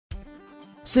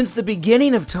Since the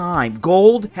beginning of time,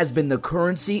 gold has been the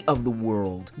currency of the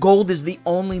world. Gold is the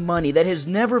only money that has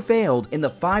never failed in the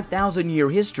 5,000-year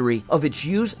history of its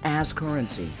use as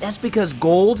currency. That's because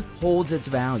gold holds its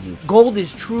value. Gold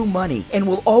is true money and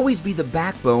will always be the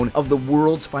backbone of the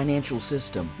world's financial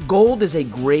system. Gold is a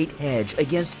great hedge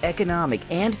against economic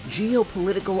and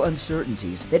geopolitical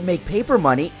uncertainties that make paper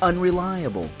money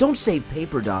unreliable. Don't save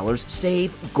paper dollars,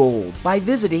 save gold by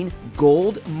visiting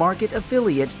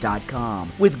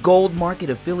goldmarketaffiliate.com. With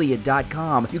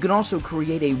goldmarketaffiliate.com, you can also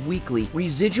create a weekly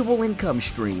residual income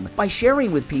stream by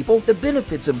sharing with people the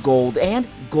benefits of gold and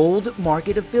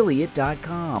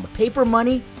goldmarketaffiliate.com. Paper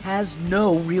money has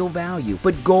no real value,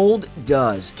 but gold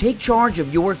does. Take charge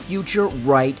of your future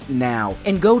right now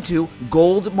and go to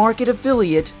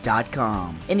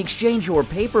goldmarketaffiliate.com and exchange your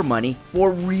paper money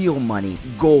for real money,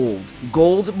 gold.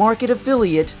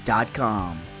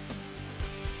 goldmarketaffiliate.com.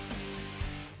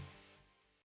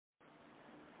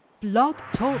 Blog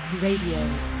Talk Radio.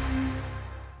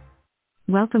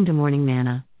 Welcome to Morning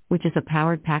Manna, which is a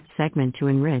powered-packed segment to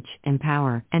enrich,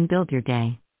 empower, and build your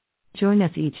day. Join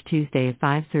us each Tuesday at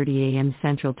 5:30 a.m.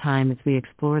 Central Time as we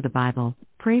explore the Bible,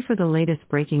 pray for the latest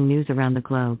breaking news around the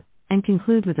globe, and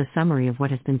conclude with a summary of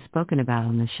what has been spoken about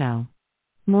on the show.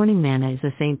 Morning Manna is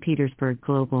a St. Petersburg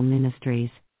Global Ministries.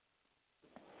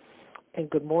 And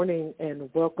good morning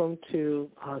and welcome to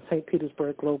St.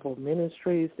 Petersburg Global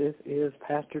Ministries. This is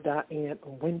Pastor Diane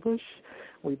Winbush.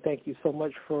 We thank you so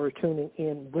much for tuning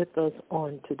in with us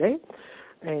on today.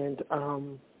 And,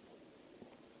 of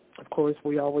course,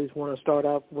 we always want to start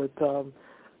out with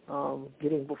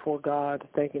getting before God,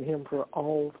 thanking Him for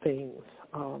all things.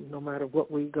 No matter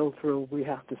what we go through, we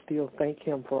have to still thank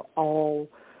Him for all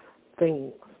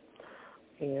things.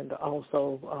 And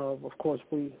also, of course,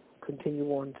 we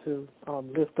continue on to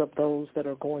lift up those that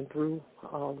are going through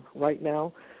right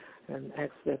now and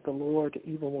ask that the Lord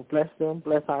even will bless them,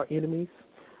 bless our enemies,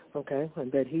 okay,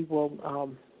 and that He will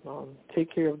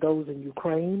take care of those in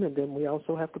Ukraine. And then we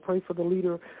also have to pray for the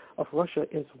leader of Russia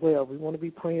as well. We want to be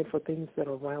praying for things that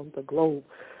are around the globe,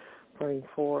 praying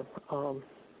for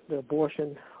the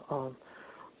abortion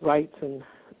rights and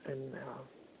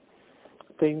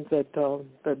things that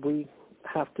we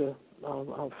have to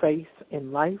face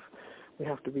in life. We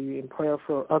have to be in prayer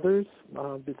for others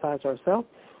besides ourselves.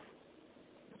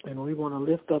 And we want to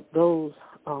lift up those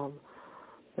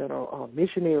that are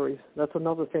missionaries. That's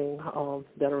another thing,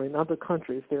 that are in other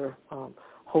countries. They're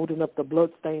holding up the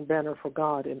bloodstained banner for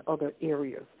God in other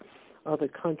areas, other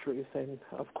countries. And,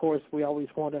 of course, we always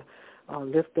want to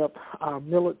lift up our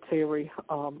military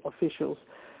officials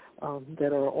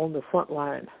that are on the front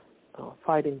line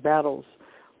fighting battles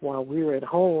while we're at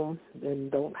home and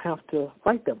don't have to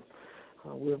fight them.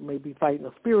 We may be fighting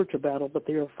a spiritual battle, but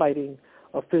they are fighting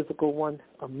a physical one,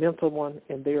 a mental one,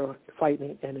 and they are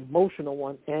fighting an emotional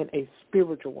one and a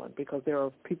spiritual one, because there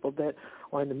are people that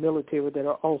are in the military that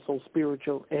are also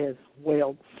spiritual as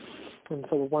well. And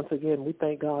so once again, we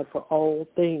thank God for all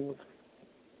things.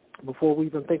 Before we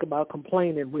even think about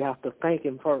complaining, we have to thank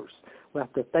Him first. We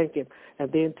have to thank Him.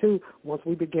 And then, too, once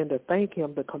we begin to thank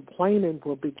Him, the complaining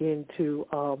will begin to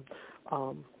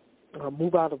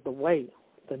move out of the way,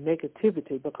 the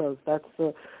negativity, because that's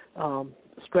the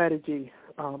strategy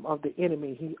of the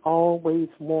enemy. He always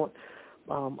wants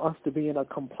us to be in a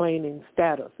complaining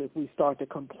status. If we start to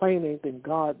complaining, then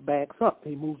God backs up.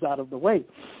 He moves out of the way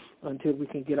until we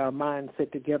can get our mind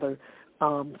set together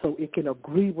so it can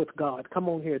agree with God. Come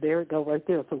on here. There it go right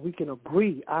there. So we can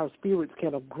agree. Our spirits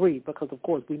can agree because, of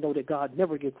course, we know that God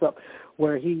never gets up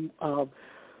where He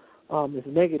is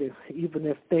negative. Even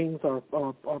if things are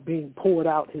being poured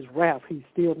out, His wrath, He's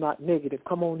still not negative.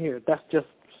 Come on here. That's just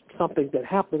something that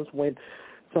happens when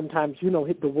sometimes,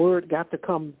 the word got to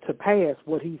come to pass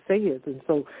what He says. And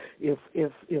so if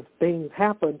things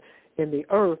happen in the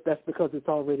earth, that's because it's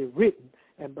already written,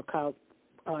 and because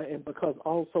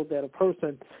also that a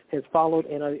person has followed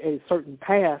in a certain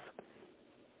path,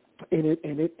 and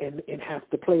it has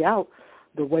to play out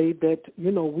the way that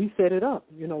we set it up.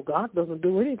 God doesn't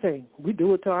do anything; we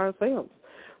do it to ourselves.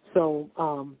 So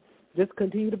just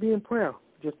continue to be in prayer.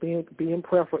 Just be in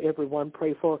prayer for everyone.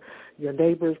 Pray for your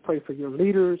neighbors. Pray for your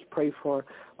leaders. Pray for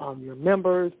your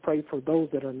members. Pray for those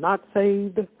that are not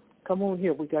saved. Come on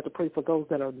here. We got to pray for those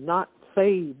that are not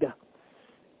saved.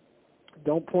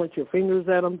 Don't point your fingers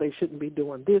at them. They shouldn't be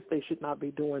doing this. They should not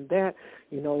be doing that.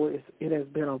 It has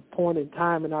been a point in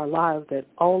time in our lives that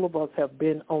all of us have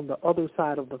been on the other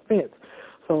side of the fence.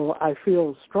 So I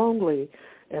feel strongly,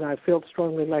 and I felt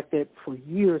strongly like that for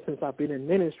years since I've been in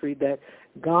ministry, that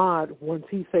God, once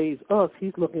He saves us,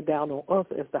 He's looking down on us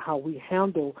as to how we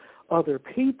handle other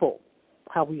people.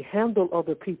 how we handle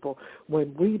other people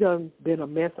when we done been a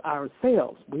mess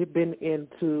ourselves. We've been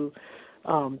into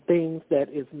things that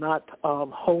is not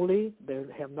holy, that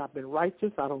have not been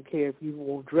righteous. I don't care if you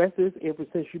wore dresses ever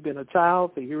since you've been a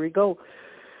child. So here we go,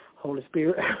 Holy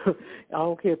Spirit. I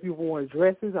don't care if you wore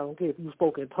dresses. I don't care if you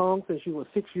spoke in tongues since you were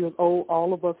 6 years old.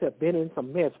 All of us have been in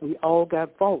some mess. We all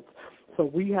got faults. So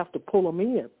we have to pull them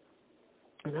in.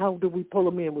 And how do we pull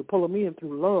them in? We pull them in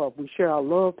through love. We share our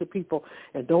love to people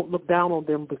and don't look down on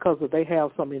them because they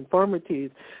have some infirmities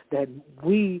that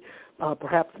we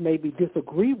perhaps maybe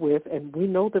disagree with, and we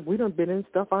know that we done been in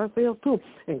stuff ourselves too.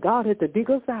 And God had to dig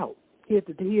us out. He had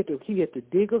to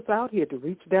dig us out. He had to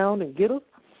reach down and get us,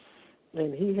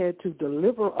 and He had to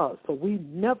deliver us. So we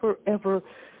never ever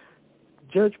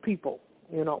judge people.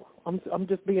 You know, I'm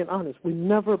just being honest. We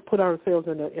never put ourselves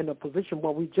in a position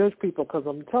where we judge people, because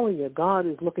I'm telling you, God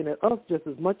is looking at us just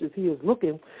as much as He is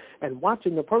looking and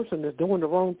watching the person that's doing the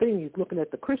wrong thing. He's looking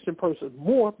at the Christian person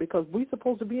more, because we're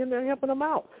supposed to be in there helping them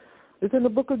out. It's in the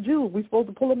book of Jude. We're supposed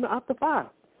to pull them out the fire.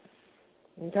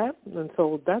 Okay? And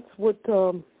so that's what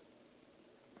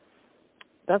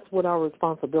our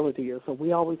responsibility is. So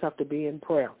we always have to be in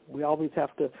prayer. We always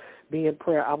have to be in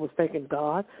prayer. I was thanking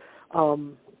God.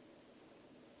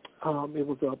 It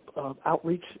was a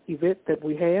outreach event that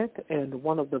we had, and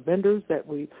one of the vendors that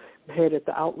we had at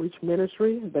the outreach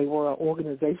ministry, they were an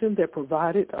organization that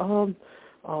provided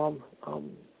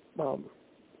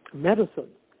medicine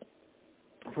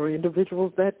for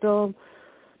individuals that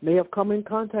may have come in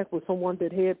contact with someone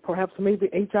that had perhaps maybe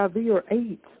HIV or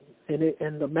AIDS,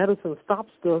 and the medicine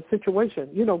stops the situation.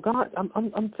 You know, God,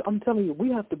 I'm telling you, we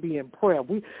have to be in prayer.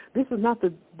 This is not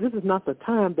the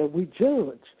time that we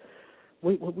judge.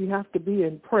 We have to be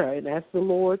in prayer and ask the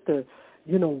Lord to,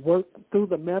 work through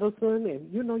the medicine.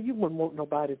 And, you wouldn't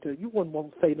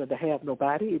want Satan to have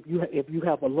nobody. If you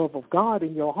have a love of God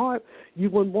in your heart, you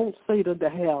wouldn't want Satan to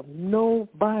have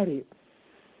nobody.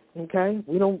 Okay?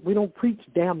 We don't preach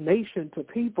damnation to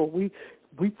people. We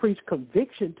preach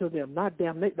conviction to them, not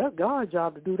damnation. That's God's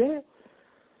job to do that.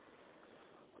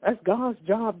 That's God's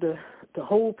job to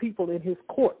hold people in His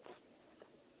courts.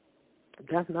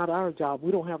 That's not our job.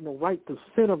 We don't have no right to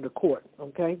send them to court,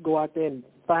 okay? Go out there and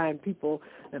find people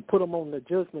and put them on the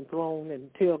judgment throne and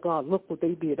tell God, look what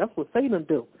they did. That's what Satan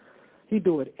do. He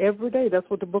do it every day. That's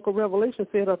what the book of Revelation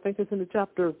said. I think it's in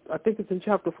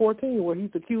chapter 14 where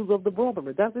he's accused of the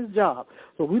brethren. That's his job.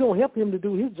 So we don't help him to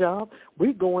do his job.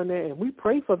 We go in there and we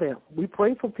pray for them. We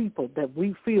pray for people that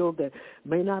we feel that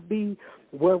may not be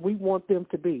where we want them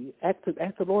to be. Ask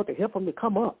the Lord to help them to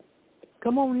come up.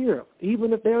 Come on here,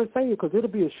 even if they're saved, because it'll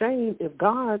be a shame if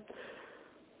God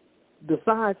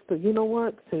decides to, you know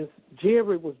what, since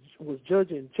Jerry was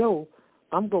judging Joe,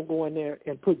 I'm going to go in there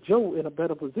and put Joe in a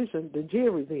better position than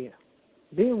Jerry's in.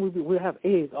 Then we'll have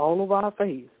eggs all over our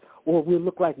face, or we'll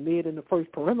look like Ned in the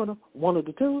first perimeter, one of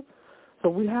the two. So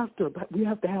we have to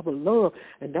have a love,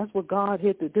 and that's what God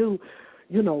had to do,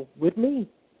 with me.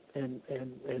 And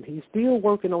He's still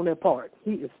working on that part.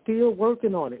 He is still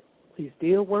working on it. He's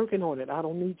still working on it. I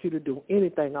don't need you to do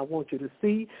anything. I want you to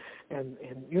see. And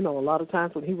a lot of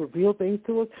times when He reveals things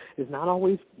to us, it's not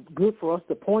always good for us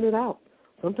to point it out.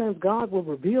 Sometimes God will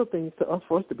reveal things to us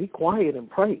for us to be quiet and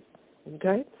pray.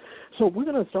 Okay? So we're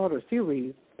going to start a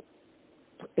series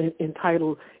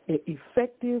entitled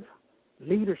Effective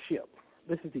Leadership.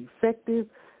 This is Effective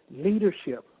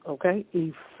Leadership. Okay?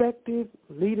 Effective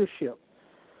Leadership.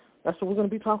 That's what we're going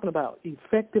to be talking about,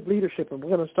 effective leadership. And we're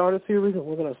going to start a series, and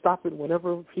we're going to stop it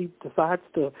whenever He decides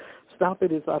to stop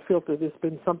it. I feel that there's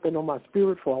been something on my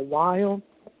spirit for a while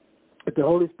that the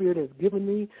Holy Spirit has given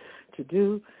me to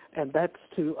do, and that's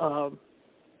to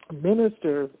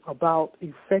minister about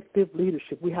effective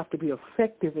leadership. We have to be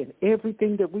effective in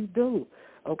everything that we do.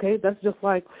 Okay, that's just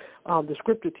like the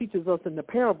Scripture teaches us in the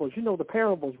parables. The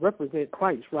parables represent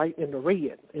Christ, right, in the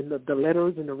red, in the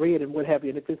letters in the red and what have you.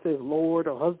 And if it says Lord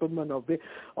or husbandman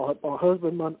or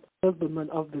husbandman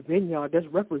of the vineyard, that's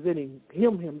representing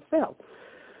Him Himself.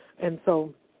 And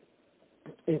so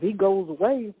if He goes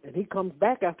away and He comes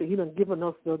back after He done given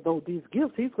us these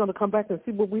gifts, He's going to come back and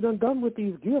see what we done with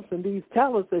these gifts and these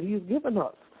talents that He's given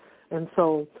us. And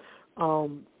so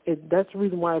that's the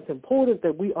reason why it's important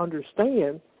that we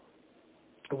understand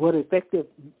what effective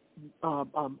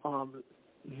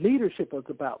leadership is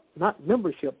about. Not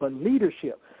membership, but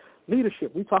leadership.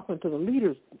 Leadership. We're talking to the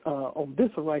leaders on this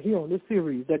one right here on this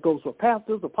series. That goes for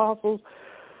pastors, apostles,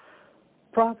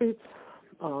 prophets.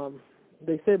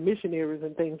 They said missionaries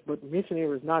and things, but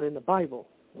missionaries not in the Bible.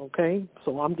 Okay?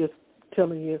 So I'm just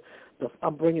telling you,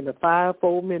 I'm bringing the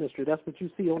fivefold ministry. That's what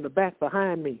you see on the back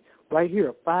behind me. Right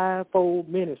here, fivefold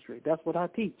ministry. That's what I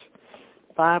teach.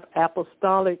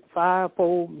 apostolic,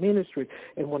 fivefold ministry.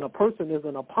 And when a person is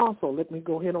an apostle, let me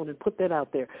go ahead on and put that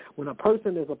out there. When a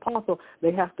person is apostle,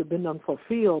 they have to be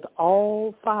fulfilled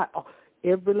all five,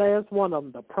 every last one of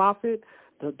them: the prophet,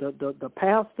 the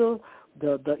pastor,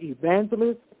 the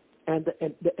evangelist, and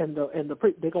the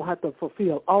priest. They're gonna have to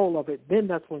fulfill all of it. Then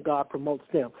that's when God promotes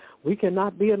them. We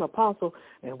cannot be an apostle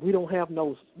and we don't have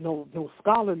no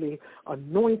scholarly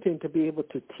anointing to be able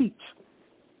to teach.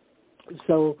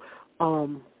 So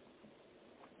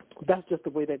that's just the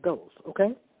way that goes.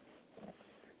 Okay.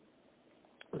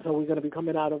 So we're going to be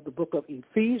coming out of the book of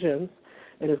Ephesians,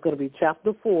 and it's going to be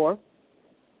chapter 4.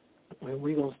 And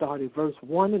we're going to start at verse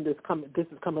 1, and this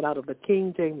is coming out of the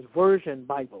King James Version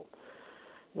Bible.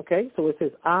 Okay, so it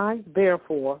says, I,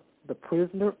 therefore, the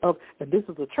prisoner of, and this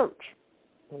is a church,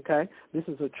 okay? This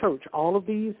is a church. All of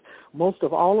these, most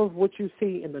of all of what you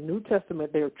see in the New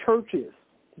Testament, they're churches.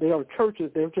 They are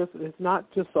churches. It's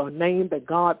not just a name that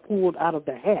God pulled out of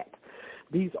the hat.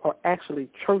 These are actually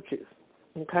churches,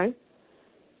 okay?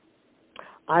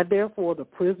 I, therefore, the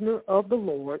prisoner of the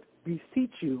Lord,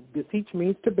 beseech you. Beseech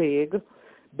means to beg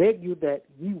you that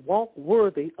ye walk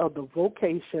worthy of the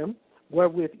vocation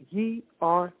wherewith ye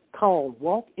are called.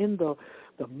 Walk in the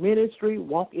ministry,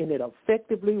 walk in it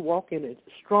effectively, walk in it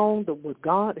strong, what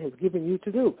God has given you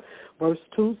to do. Verse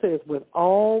 2 says, with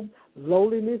all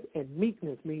lowliness and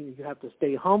meekness, meaning you have to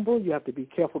stay humble, you have to be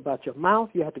careful about your mouth,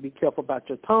 you have to be careful about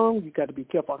your tongue, you got to be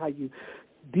careful how you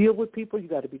deal with people, you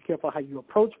got to be careful how you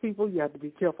approach people, you have to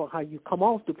be careful how you come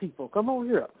off to people. Come on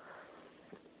here.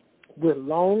 With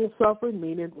long-suffering,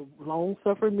 meaning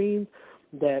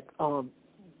that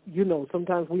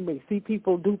sometimes we may see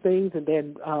people do things and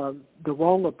then the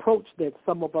wrong approach that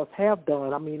some of us have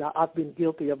done. I mean, I've been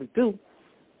guilty of it too.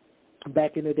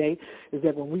 Back in the day, is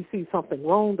that when we see something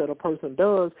wrong that a person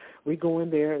does, we go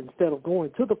in there, instead of going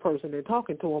to the person and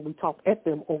talking to them, we talk at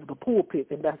them over the pulpit,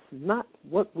 and that's not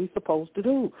what we're supposed to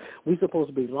do. We're supposed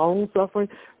to be long-suffering,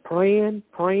 praying,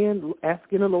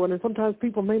 asking the Lord, and sometimes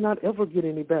people may not ever get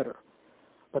any better.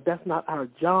 But that's not our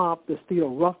job to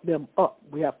still rough them up.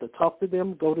 We have to talk to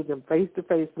them, go to them face to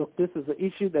face. Look, this is an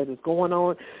issue that is going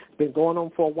on. It's been going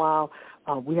on for a while.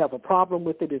 We have a problem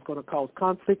with it. It's going to cause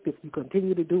conflict if you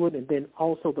continue to do it, and then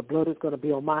also the blood is going to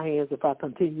be on my hands if I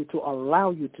continue to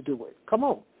allow you to do it. Come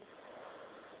on.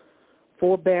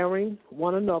 Forbearing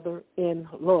one another in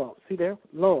love. See there?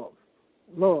 Love.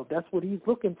 Love. That's what he's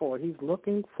looking for. He's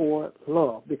looking for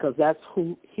love because that's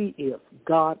who he is.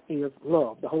 God is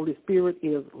love. The Holy Spirit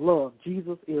is love.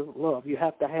 Jesus is love. You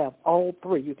have to have all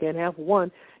three. You can't have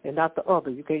one and not the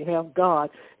other. You can't have God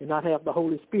and not have the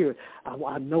Holy Spirit.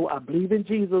 I know I believe in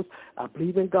Jesus. I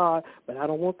believe in God, but I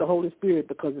don't want the Holy Spirit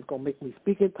because it's going to make me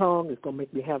speak in tongues. It's going to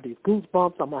make me have these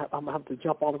goosebumps. I'm going to have to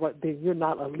jump all the way. Then you're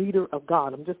not a leader of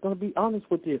God. I'm just going to be honest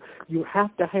with you. You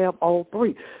have to have all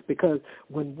three because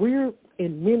when we're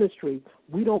in ministry,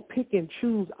 we don't pick and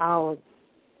choose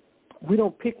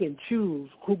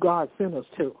who God sent us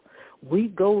to. We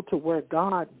go to where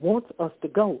God wants us to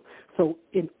go. So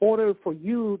in order for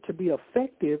you to be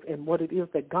effective in what it is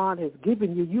that God has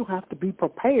given you, you have to be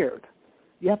prepared.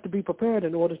 You have to be prepared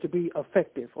in order to be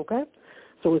effective, okay?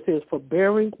 So it says,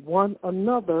 forbearing one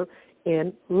another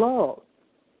in love.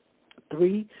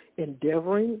 3,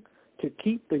 endeavoring to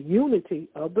keep the unity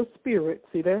of the Spirit.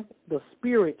 See there? The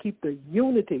Spirit, keep the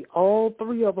unity. All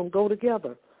three of them go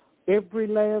together. Every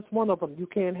last one of them. You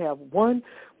can't have one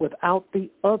without the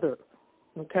other.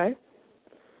 Okay?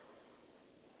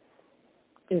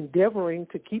 Endeavoring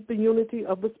to keep the unity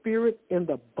of the Spirit in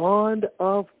the bond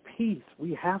of peace.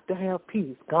 We have to have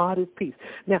peace. God is peace.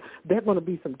 Now, there are going to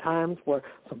be some times where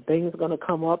some things are going to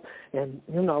come up, and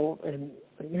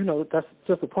that's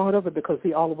just a part of it because,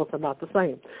 see, all of us are not the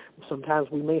same. Sometimes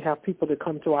we may have people that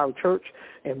come to our church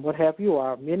and what have you,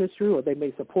 our ministry, or they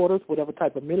may support us, whatever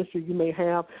type of ministry you may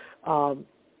have.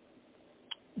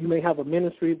 You may have a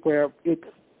ministry where it's,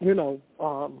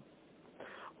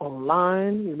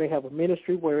 online. You may have a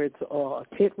ministry where it's a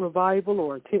tent revival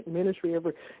or a tent ministry.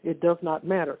 It does not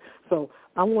matter. So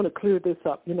I want to clear this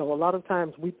up. A lot of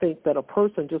times we think that a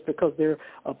person, just because they're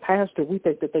a pastor, we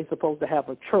think that they're supposed to have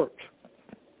a church.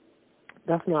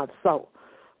 That's not so.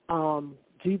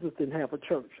 Jesus didn't have a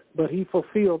church, but he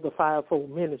fulfilled the fivefold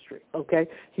ministry, okay?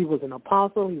 He was an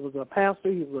apostle, he was a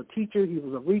pastor, he was a teacher, he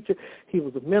was a reacher, he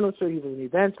was a minister, he was an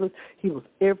evangelist. He was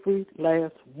every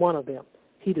last one of them.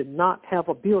 He did not have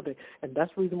a building, and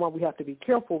that's the reason why we have to be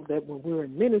careful that when we're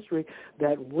in ministry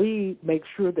that we make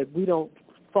sure that we don't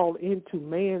fall into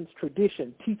man's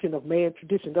tradition, teaching of man's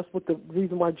tradition. That's what the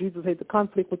reason why Jesus had the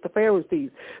conflict with the Pharisees.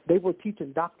 They were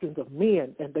teaching doctrines of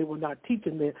men, and they were not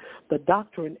teaching the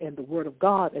doctrine and the word of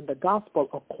God and the gospel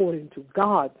according to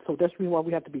God. So that's the reason why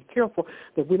we have to be careful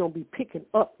that we don't be picking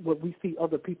up what we see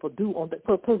other people do on that,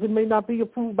 because it may not be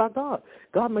approved by God.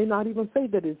 God may not even say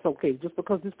that it's okay. Just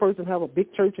because this person have a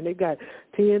big church and they got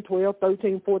 10, 12,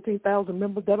 13, 14,000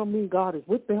 members, that don't mean God is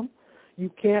with them. You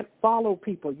can't follow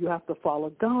people. You have to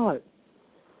follow God.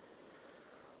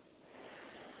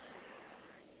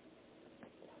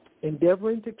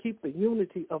 Endeavoring to keep the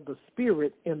unity of the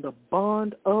Spirit in the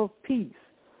bond of peace.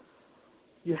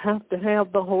 You have to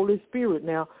have the Holy Spirit.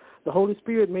 Now, the Holy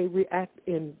Spirit may react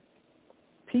in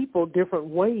people different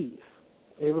ways.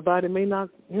 Everybody may not,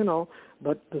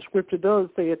 but the Scripture does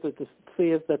say that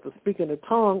the speaking of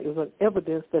tongue is an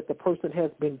evidence that the person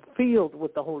has been filled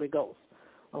with the Holy Ghost.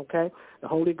 Okay? The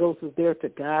Holy Ghost is there to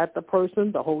guide the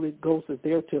person. The Holy Ghost is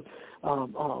there to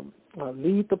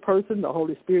lead the person. The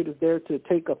Holy Spirit is there to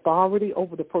take authority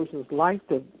over the person's life,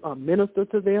 to minister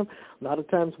to them. A lot of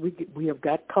times we have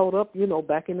got caught up,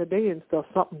 back in the day and stuff,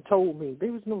 something told me.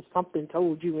 There was no something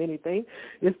told you anything.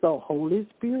 It's the Holy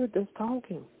Spirit that's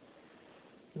talking.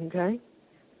 Okay?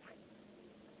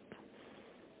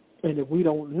 And if we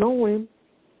don't know him,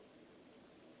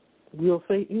 we'll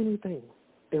say anything.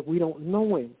 If we don't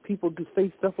know him, people do say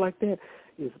stuff like that,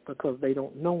 is because they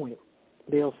don't know him.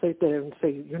 They'll sit there and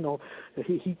say,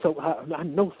 he told, I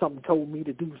know something told me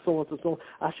to do so and so.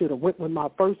 I should have went with my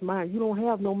first mind. You don't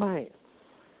have no mind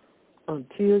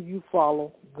until you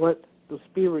follow what the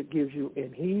Spirit gives you,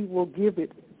 and he will give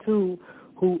it to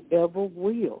whoever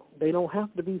will. They don't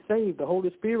have to be saved. The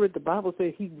Holy Spirit, the Bible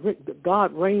says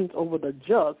God reigns over the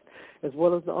just as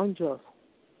well as the unjust.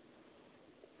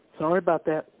 Sorry about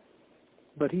that.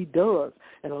 But he does.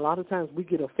 And a lot of times we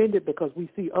get offended because we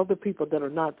see other people that are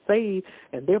not saved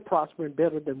and they're prospering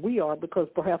better than we are, because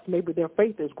perhaps maybe their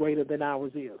faith is greater than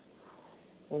ours is.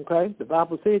 Okay? The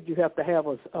Bible said you have to have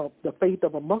the faith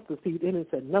of a mustard seed, and it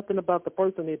said nothing about the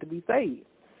person there to be saved.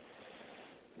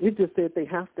 It just said they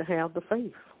have to have the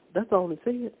faith. That's all it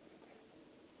said.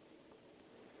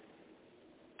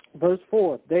 Verse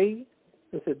 4, it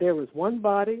said, there is one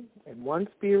body and one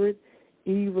Spirit,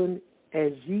 even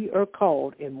as ye are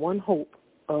called in one hope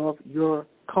of your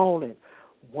calling.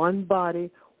 One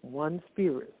body, one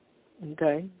Spirit.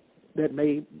 Okay? That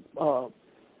may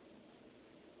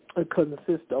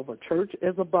consist of a church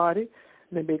as a body.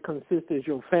 They may consist as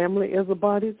your family as a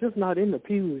body. It's just not in the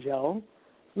pews, y'all.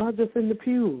 It's not just in the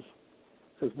pews.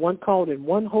 It says one called in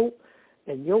one hope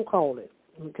and your calling.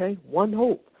 Okay? One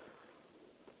hope.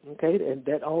 Okay? And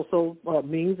that also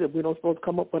means that we don't supposed to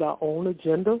come up with our own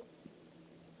agenda.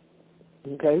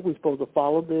 Okay, we're supposed to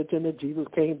follow the agenda. Jesus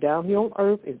came down here on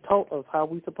earth and taught us how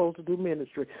we're supposed to do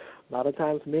ministry. A lot of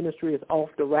times ministry is off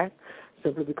the rack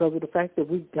simply because of the fact that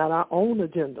we've got our own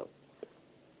agenda.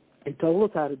 He told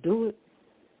us how to do it.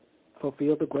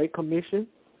 Fulfill the Great Commission,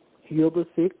 heal the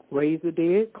sick, raise the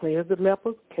dead, cleanse the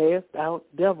lepers, cast out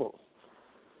devils.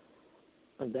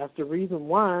 And that's the reason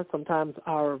why sometimes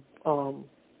our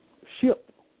ship,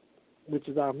 which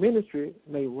is our ministry,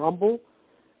 may rumble,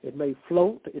 it may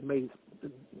float, it may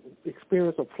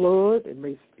experience a flood, it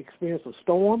may experience a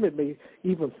storm, it may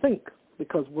even sink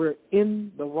because we're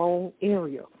in the wrong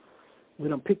area. We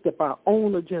done picked up our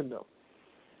own agenda.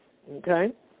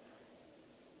 Okay?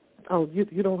 Oh, you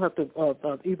don't have to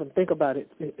even think about it,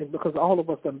 because all of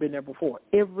us have been there before.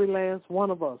 Every last one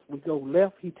of us. We go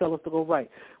left, he tell us to go right.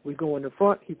 We go in the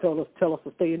front, he tell us to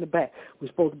stay in the back. We're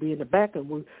supposed to be in the back, and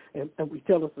we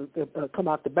tell us to come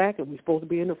out the back, and we're supposed to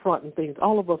be in the front and things.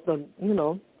 All of us done,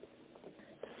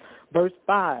 Verse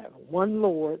 5, one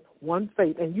Lord, one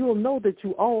faith. And you'll know that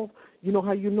you're off. You know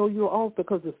how you know you're off?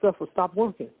 Because the stuff will stop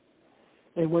working.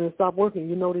 And when it stops working,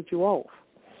 you know that you're off.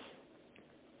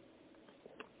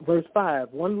 Verse 5,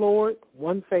 one Lord,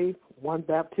 one faith, one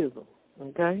baptism.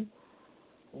 Okay?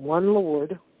 One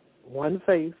Lord, one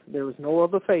faith. There is no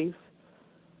other faith.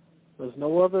 There's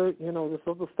no other, this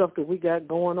other stuff that we got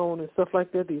going on and stuff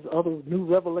like that, these other new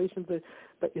revelations.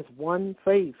 But it's one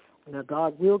faith. Now,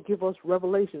 God will give us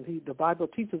revelations. The Bible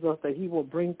teaches us that he will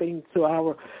bring things to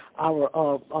our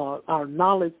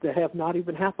knowledge that have not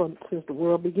even happened since the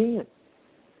world began.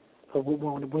 So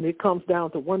when it comes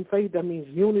down to one faith, that means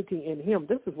unity in him.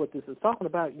 This is what this is talking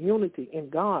about, unity in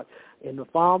God, in the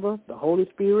Father, the Holy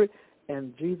Spirit,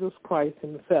 and Jesus Christ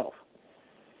himself.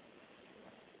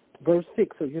 Verse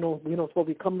 6, so we're not supposed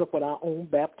to be coming up with our own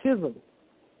baptism.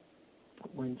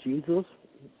 When Jesus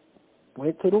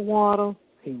went to the water,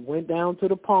 he went down to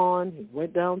the pond, he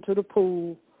went down to the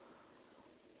pool,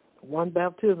 one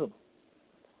baptism.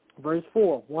 Verse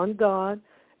 4, one God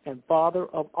and Father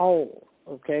of all,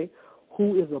 okay,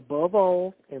 who is above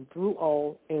all and through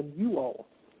all and you all,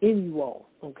 in you all,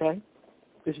 okay?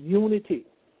 It's unity.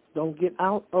 Don't get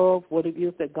out of what it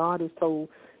is that God has told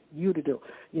you to do.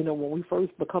 You know, when we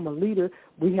first become a leader,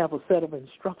 we have a set of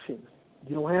instructions.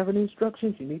 You don't have any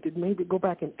instructions, you need to maybe go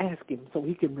back and ask him so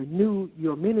he can renew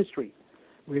your ministry,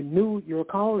 renew your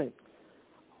calling,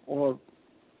 or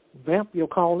vamp your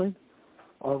calling,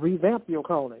 or revamp your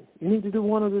calling. You need to do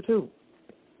one of the two,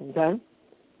 okay?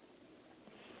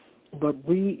 But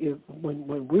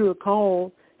when we're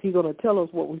called, he's going to tell us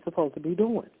what we're supposed to be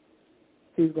doing.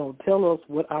 He's going to tell us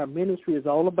what our ministry is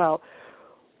all about,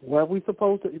 where we're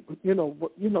supposed to,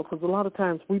 because a lot of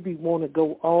times we want to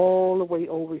go all the way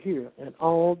over here and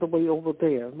all the way over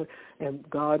there, and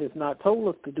God has not told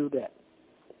us to do that,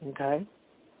 okay?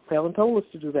 He hasn't told us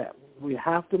to do that. We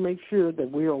have to make sure that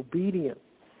we're obedient.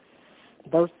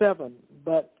 Verse 7,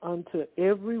 but unto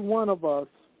every one of us,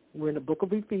 we're in the book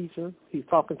of Ephesians, he's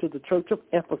talking to the church of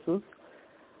Ephesus,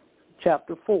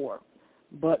 chapter 4,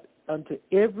 but unto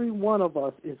every one of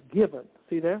us is given,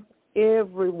 see there?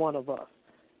 Every one of us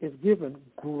is given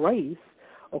grace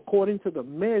according to the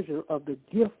measure of the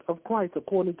gift of Christ,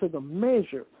 according to the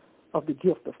measure of the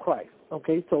gift of Christ.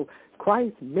 Okay, so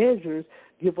Christ's measures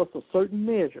give us a certain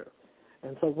measure.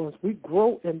 And so once we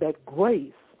grow in that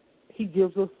grace, he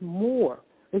gives us more.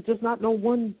 It's just not no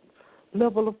one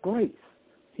level of grace.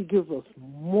 He gives us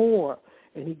more,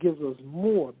 and he gives us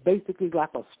more, basically like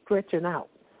a stretching out.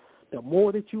 The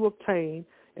more that you obtain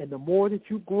and the more that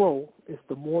you grow, is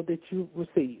the more that you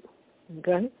receive.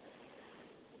 Okay?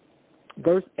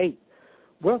 Verse 8,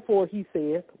 wherefore he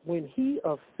said, when he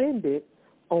ascended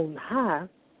on high,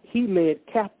 he led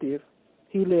captivity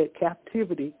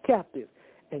captive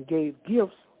and gave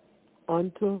gifts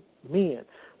unto men.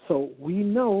 So we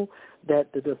know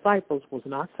that the disciples was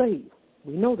not saved.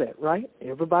 We know that, right?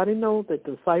 Everybody knows that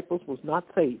the disciples was not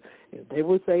saved. If they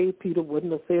were saved, Peter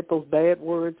wouldn't have said those bad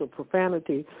words of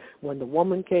profanity when the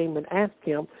woman came and asked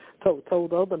him, told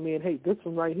the other men, hey, this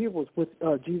one right here was with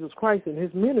Jesus Christ in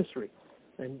his ministry.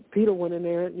 And Peter went in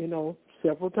there,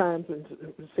 several times and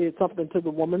said something to the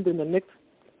woman. Then the next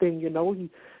thing he,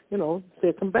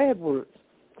 said some bad words.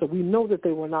 So we know that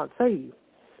they were not saved.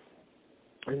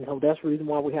 And so that's the reason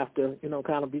why we have to,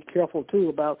 kind of be careful, too,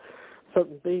 about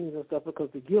certain things and stuff, because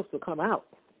the gifts will come out,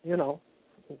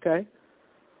 okay?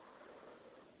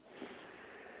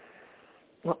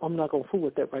 Well, I'm not going to fool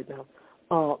with that right now.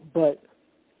 But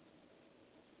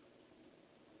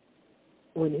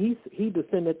when he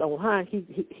descended on high,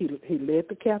 he led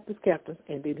the captives,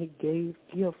 and then he gave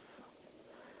gifts.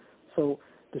 So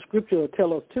the scripture will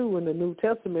tell us, too, in the New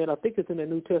Testament, I think it's in the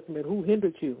New Testament, who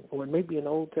hindered you, or it may be in the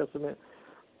Old Testament.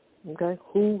 Okay,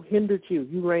 who hindered you?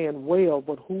 You ran well,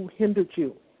 but who hindered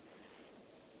you?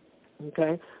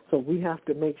 Okay, so we have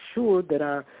to make sure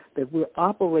that we're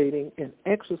operating and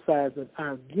exercising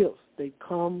our gifts. They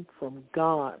come from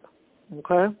God.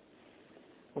 Okay,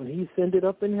 when he ascended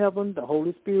up in heaven, the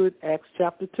Holy Spirit, Acts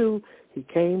chapter 2, he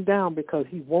came down because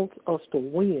he wants us to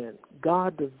win.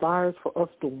 God desires for us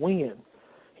to win.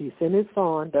 He sent his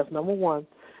Son. That's number one.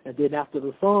 And then after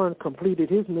the Son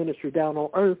completed his ministry down on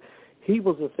earth, he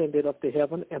was ascended up to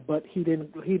heaven, but he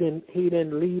didn't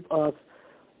leave us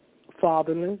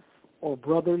fatherless or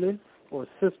brotherless or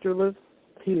sisterless.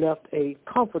 He left a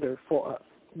comforter for us,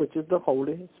 which is the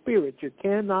Holy Spirit. You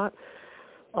cannot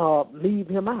leave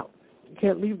him out. You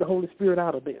can't leave the Holy Spirit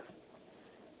out of this.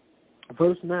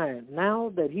 Verse 9,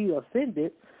 now that he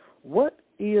ascended, what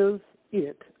is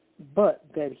it but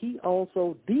that he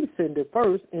also descended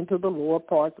first into the lower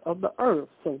parts of the earth?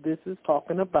 So this is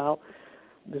talking about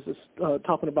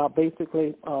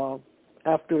basically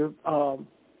after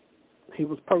he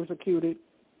was persecuted,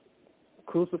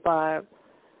 crucified,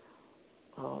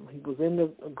 he was in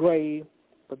the grave,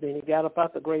 but then he got up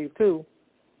out the grave too,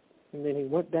 and then he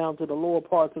went down to the lower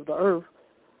parts of the earth,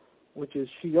 which is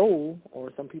Sheol,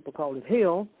 or some people call it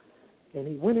hell, and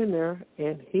he went in there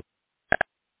and he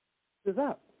is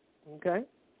up, okay?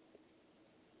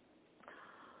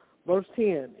 Verse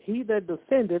 10, he that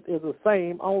descended is the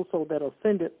same also that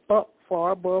ascended up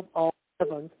far above all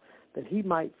heavens, that he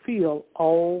might fill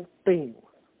all things.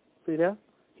 See that?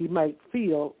 He might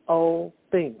fill all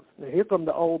things. Now here come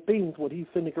the all things, what he's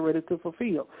finna get ready to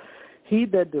fulfill. He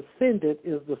that descended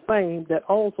is the same that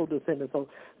also descended.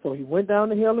 So he went down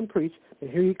to hell and preached, and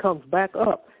here he comes back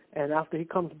up. And after he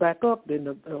comes back up, then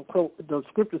the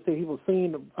scripture says he was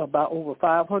seen about over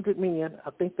 500 men.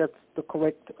 I think that's the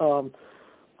correct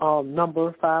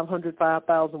number, 500,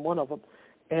 5,000, one of them.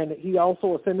 And he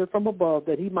also ascended from above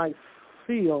that he might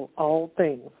fill all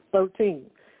things. 13,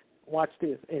 watch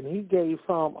this, and he gave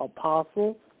some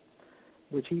apostles,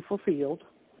 which he fulfilled,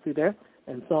 see there,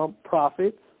 and some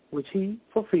prophets, which he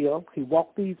fulfilled. He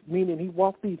walked these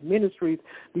ministries,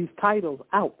 these titles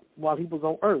out while he was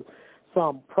on earth.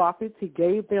 Some prophets, he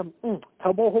gave them,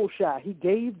 he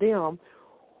gave them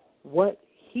what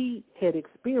he had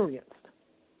experienced,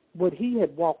 what he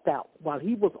had walked out while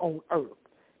he was on earth.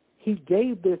 He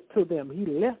gave this to them. He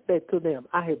left that to them.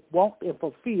 I have walked and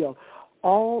fulfilled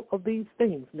all of these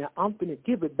things. Now I'm going to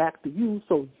give it back to you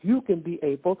so you can be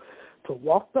able to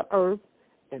walk the earth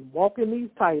and walk in these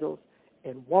titles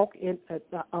and walk in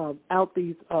out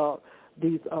these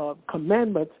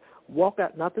commandments. Walk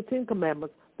out, not the 10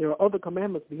 Commandments. There are other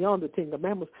commandments beyond the 10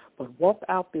 Commandments, but walk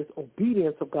out this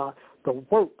obedience of God, the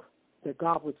work that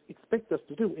God would expect us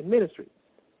to do in ministry.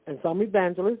 And some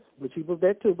evangelists, which he was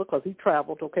there too because he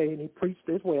traveled, and he preached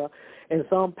as well, and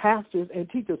some pastors and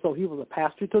teachers. So he was a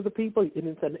pastor to the people. He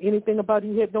didn't say anything about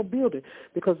he had no building,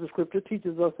 because the scripture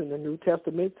teaches us in the New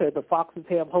Testament that the foxes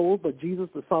have holes, but Jesus,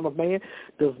 the Son of Man,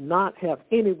 does not have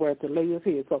anywhere to lay his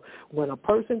head. So when a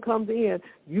person comes in,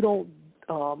 you don't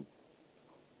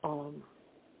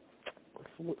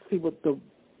see what the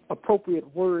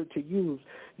appropriate word to use.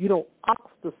 You don't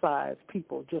ostracize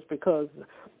people just because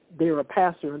they're a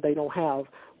pastor and they don't have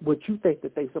what you think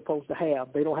that they're supposed to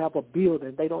have. They don't have a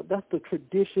building. That's the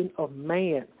tradition of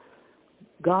man.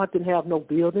 God didn't have no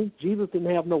building. Jesus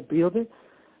didn't have no building.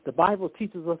 The Bible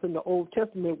teaches us in the Old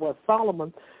Testament where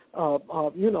Solomon,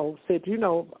 said,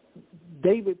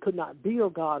 David could not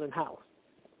build God an house.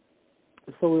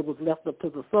 So it was left up to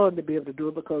the son to be able to do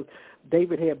it, because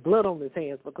David had blood on his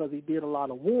hands because he did a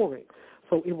lot of warring.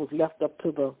 So it was left up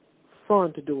to the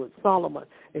son to do it, Solomon.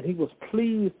 And he was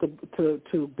pleased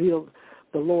to build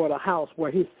the Lord a house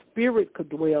where his spirit could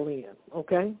dwell in.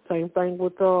 Okay? Same thing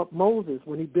with Moses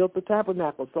when he built the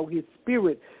tabernacle, so his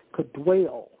spirit could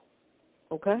dwell.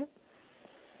 Okay?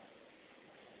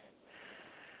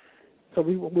 So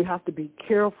we have to be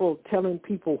careful telling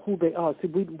people who they are. See,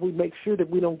 we make sure that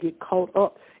we don't get caught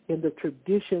up in the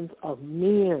traditions of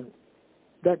men.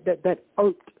 That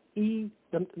irked, URPED,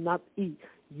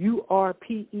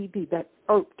 that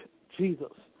irked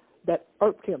Jesus. That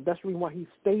irked him. That's the reason why he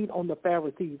stayed on the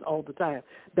Pharisees all the time.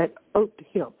 That irked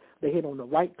him. They had on the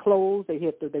right clothes. They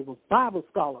were Bible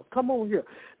scholars. Come on here.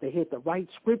 They had the right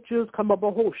scriptures. Come up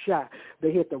a whole shot.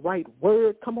 They had the right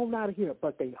word. Come on out of here.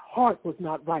 But their heart was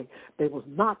not right. They was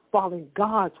not following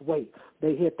God's way.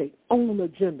 They had their own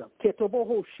agenda.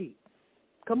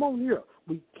 Come on here.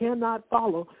 We cannot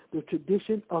follow the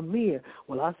tradition of men.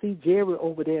 Well, I see Jerry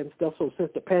over there and stuff. So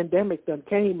since the pandemic done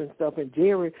came and stuff, and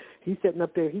Jerry, he's sitting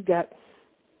up there. He got,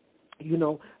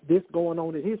 this going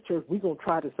on at his church. We're going to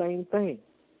try the same thing.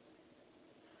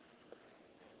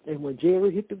 And when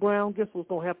Jerry hit the ground, guess what's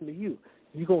going to happen to you?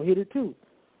 You're going to hit it too.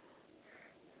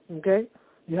 Okay?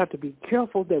 You have to be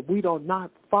careful that we are not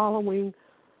following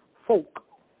folk,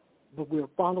 but we're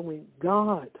following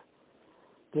God.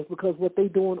 Just because what they're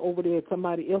doing over there at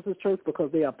somebody else's church, because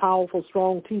they are powerful,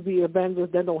 strong TV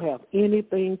evangelists, that don't have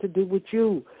anything to do with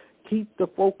you. Keep the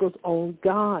focus on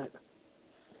God.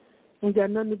 Ain't got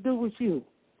nothing to do with you.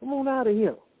 Come on out of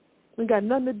here. Ain't got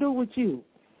nothing to do with you.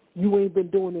 You ain't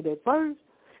been doing it at first.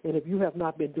 And if you have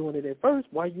not been doing it at first,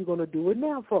 why are you going to do it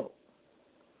now for?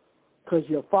 Because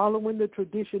you're following the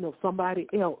tradition of somebody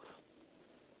else.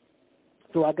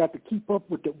 So I got to keep up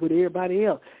with everybody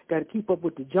else. Got to keep up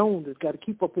with the Joneses. Got to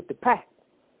keep up with the pack.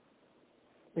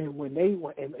 And when they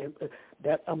and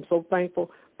that, I'm so thankful.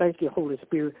 Thank you, Holy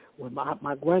Spirit. When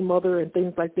my grandmother and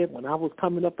things like that, when I was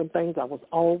coming up and things, I was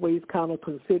always kind of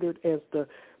considered as the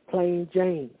plain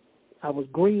Jane. I was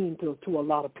green to a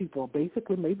lot of people,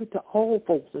 basically maybe to all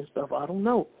folks and stuff. I don't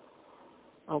know.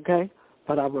 Okay?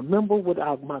 But I remember what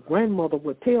my grandmother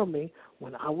would tell me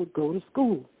when I would go to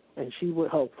school. And she would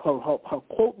her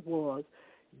quote was,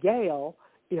 "Gal,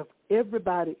 if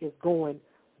everybody is going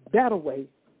that way,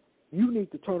 you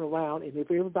need to turn around, and if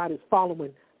everybody's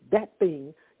following that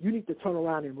thing, you need to turn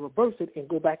around and reverse it and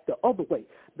go back the other way,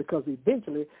 because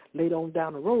eventually, later on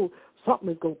down the road, something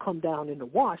is going to come down in the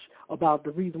wash about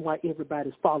the reason why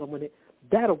everybody's following it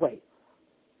that way."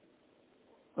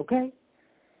 Okay?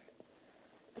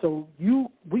 So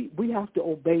we have to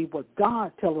obey what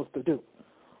God tells us to do.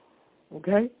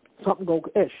 Okay? Something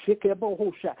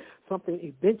something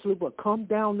eventually will come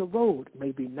down the road,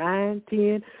 maybe 9,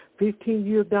 10, 15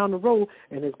 years down the road,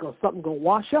 and something going to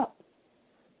wash up.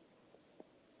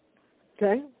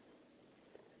 Okay?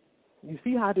 You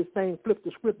see how this thing flipped the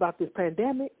script about this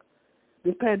pandemic?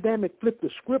 This pandemic flipped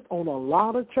the script on a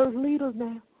lot of church leaders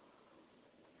now.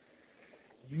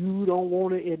 You don't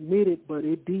want to admit it, but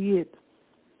it did.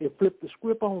 It flipped the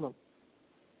script on them.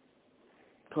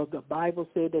 Because the Bible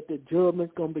said that the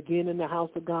judgment's going to begin in the house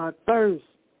of God first.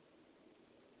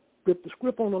 Flip the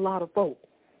script on a lot of folk.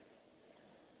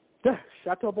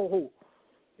 Shut up,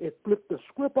 it flipped the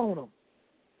script on them.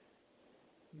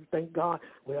 You thank God,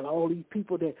 well, all these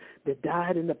people that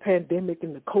died in the pandemic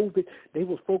and the COVID, they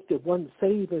was folk that wasn't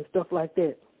saved and stuff like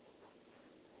that.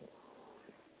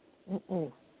 It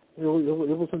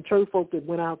was some church folk that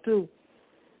went out too.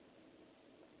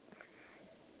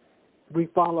 We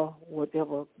follow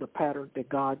whatever the pattern that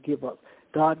God give us.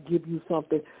 God give you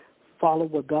something, follow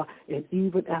what God, and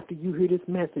even after you hear this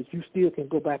message, you still can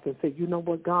go back and say, you know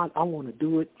what, God, I want to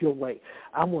do it your way.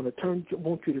 I want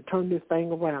you to turn this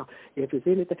thing around. If it's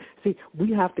anything, see,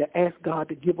 we have to ask God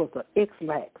to give us an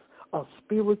X-lax, a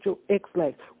spiritual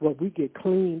X-lax, where we get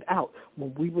cleaned out.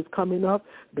 When we was coming up,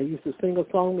 they used to sing a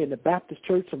song in the Baptist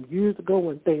church some years ago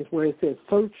and things where it says,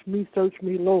 search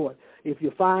me, Lord. If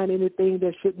you find anything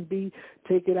that shouldn't be,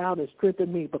 take it out and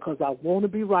strengthen me, because I want to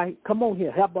be right. Come on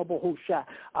here. I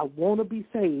want to be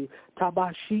saved.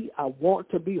 Tabashi, I want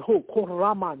to be whole.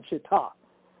 Koraman Shita.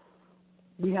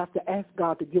 We have to ask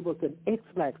God to give us an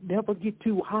X-lax. Never get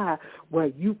too high where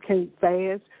you can't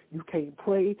fast, you can't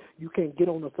pray, you can't get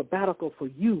on a sabbatical for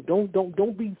you. Don't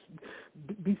be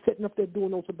sitting up there doing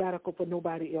no sabbatical for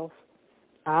nobody else.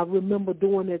 I remember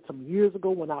doing that some years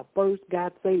ago when I first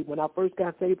got saved. When I first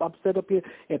got saved, I'm set up here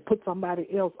and put somebody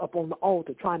else up on the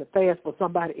altar trying to fast for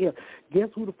somebody else. Guess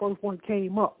who the first one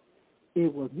came up?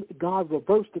 It was God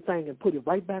reversed the thing and put it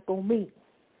right back on me.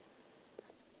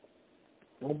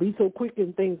 Don't be so quick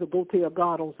in things to go tell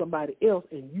God on somebody else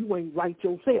and you ain't right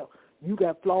yourself. You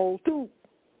got flaws too.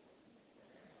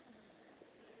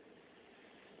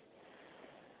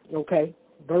 Okay.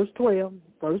 Verse 12,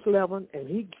 verse 11, and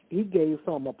he gave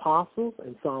some apostles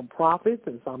and some prophets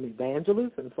and some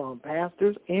evangelists and some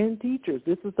pastors and teachers.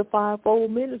 This is the fivefold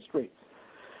ministry.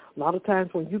 A lot of times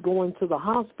when you go into the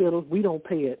hospitals, we don't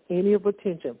pay it any of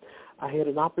attention. I had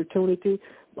an opportunity,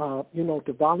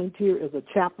 to volunteer as a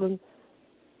chaplain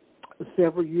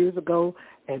several years ago,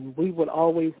 and we would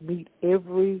always meet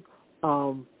every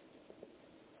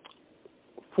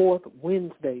fourth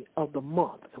Wednesday of the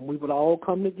month, and we would all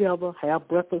come together, have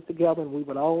breakfast together, and we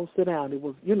would all sit down. It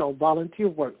was, volunteer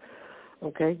work.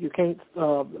 Okay, you can't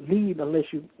lead unless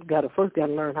you first got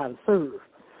to learn how to serve.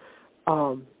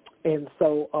 And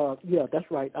so,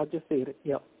 that's right. I just said it.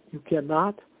 Yep, you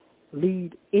cannot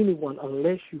lead anyone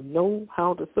unless you know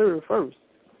how to serve first.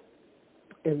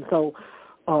 And so,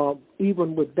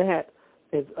 even with that,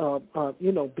 as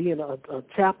being a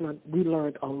chaplain, we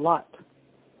learned a lot.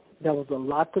 There was a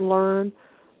lot to learn,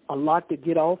 a lot to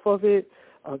get off of it,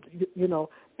 and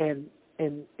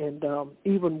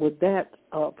even with that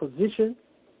position,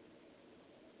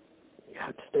 you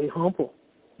have to stay humble.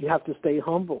 You have to stay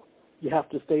humble. You have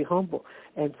to stay humble.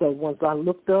 And so once I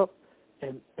looked up,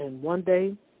 and one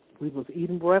day we was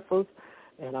eating breakfast,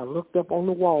 and I looked up on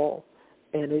the wall,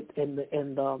 and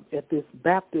at this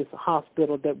Baptist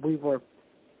hospital that we were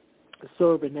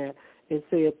serving at, it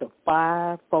said the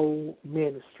fivefold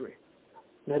ministry.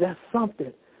 Now that's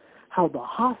something, how the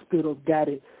hospitals got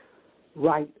it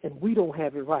right and we don't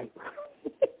have it right.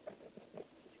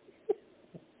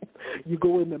 You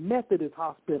go in the Methodist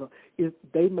hospital,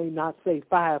 they may not say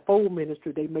fivefold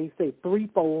ministry, they may say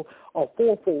threefold or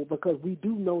fourfold, because we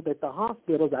do know that the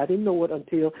hospitals, I didn't know it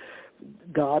until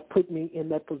God put me in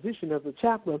that position as a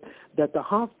chaplain, that the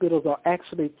hospitals are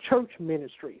actually church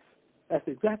ministries. That's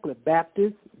exactly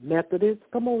Baptist, Methodist.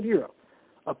 Come on here,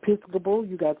 Episcopal.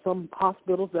 You got some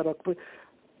hospitals that are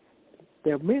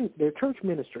they're church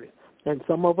ministries, and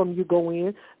some of them you go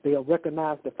in, they'll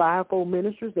recognize the fivefold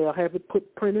ministries. They'll have it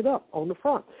printed up on the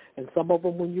front, and some of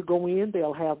them when you go in,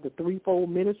 they'll have the threefold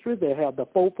ministries. They'll have the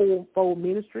fourfold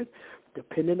ministries,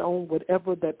 depending on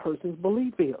whatever that person's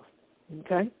belief is.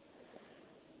 Okay.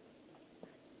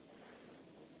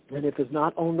 And if it's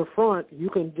not on the front, you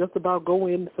can just about go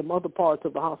in some other parts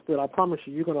of the hospital. I promise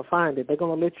you're going to find it. They're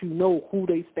going to let you know who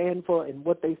they stand for and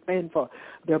what they stand for.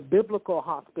 They're biblical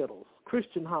hospitals,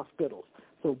 Christian hospitals.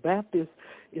 So Baptist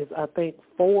is, I think,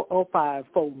 4 or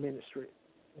 5-fold ministry.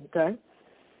 Okay?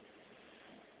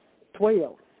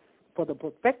 12, for the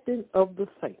perfecting of the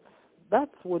saints.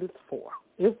 That's what it's for.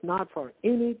 It's not for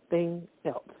anything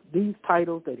else. These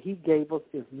titles that he gave us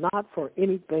is not for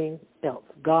anything else.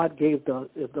 God gave the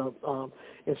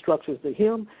instructions to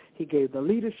him. He gave the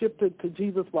leadership to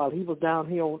Jesus while he was down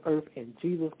here on earth, and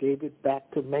Jesus gave it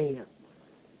back to man.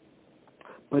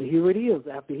 But here it is.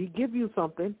 After he gives you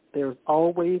something, there's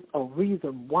always a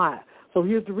reason why. So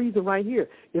here's the reason right here.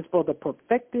 It's for the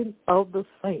perfecting of the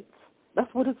saints.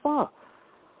 That's what it's for.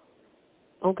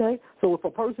 Okay? So if a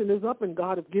person is up and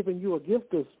God has given you a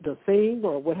gift to sing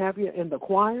or what have you in the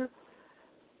choir,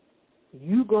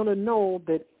 you're going to know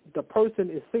that the person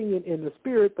is singing in the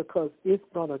spirit because it's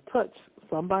going to touch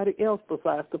somebody else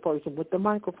besides the person with the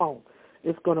microphone.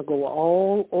 It's going to go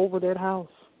all over that house.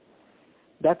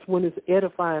 That's when it's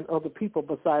edifying other people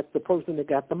besides the person that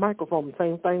got the microphone.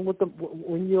 Same thing with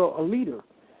when you're a leader.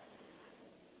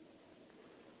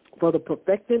 For the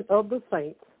perfecting of the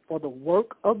saints, for the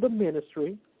work of the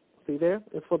ministry. See there?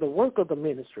 It's for the work of the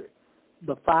ministry.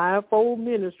 The fivefold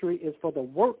ministry is for the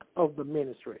work of the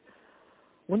ministry.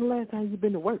 When the last time you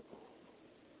been to work?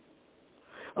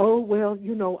 Oh well,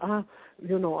 I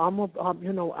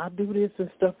do this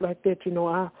and stuff like that.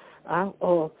 I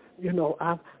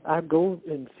go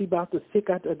and see about the sick.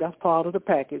 That's part of the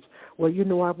package. Well,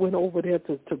 I went over there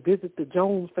to visit the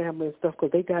Jones family and stuff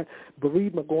because they got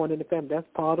bereavement going in the family. That's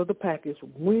part of the package.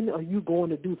 When are you going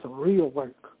to do some real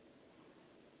work?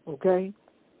 Okay?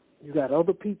 You got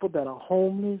other people that are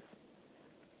homeless.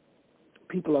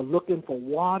 People are looking for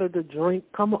water to drink.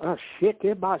 Come on,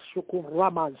 they're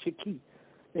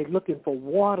looking for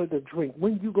water to drink.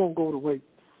 When you going to go to work?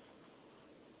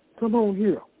 Come on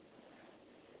here.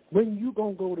 When you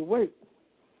going to go to work?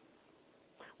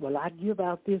 Well, I give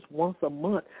out this once a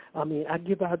month. I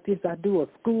give out this. I do a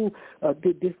school,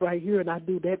 did this right here, and I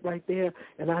do that right there,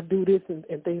 and I do this and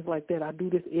things like that. I do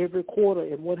this every quarter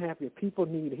and what have you. People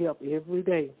need help every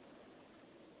day.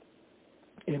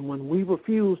 And when we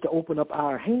refuse to open up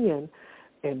our hand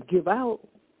and give out,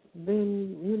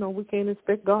 then, we can't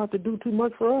expect God to do too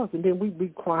much for us. And then we be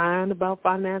crying about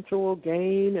financial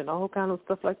gain and all kind of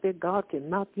stuff like that. God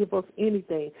cannot give us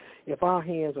anything if our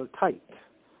hands are tight.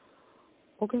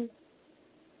 Okay?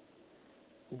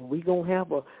 We going to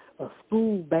have a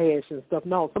school bash and stuff.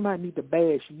 No, somebody need to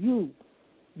bash you.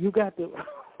 You got to,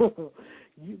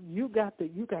 we got to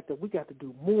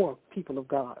do more, people of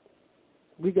God.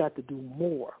 We got to do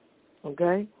more,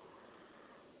 okay?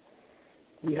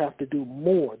 We have to do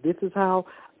more. This is how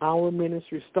our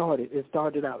ministry started. It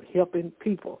started out helping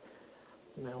people.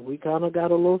 Now, we kind of got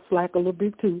a little slack a little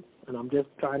bit too, and I'm just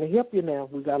trying to help you now.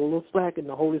 We got a little slack, and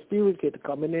the Holy Spirit had to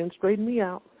come in there and straighten me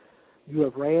out. You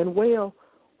have ran well.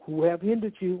 Who have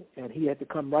hindered you? And he had to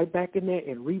come right back in there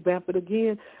and revamp it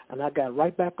again, and I got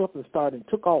right back up and started and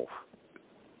took off.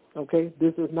 Okay?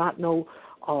 This is not no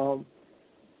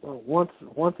once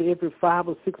every 5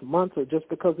 or 6 months, or just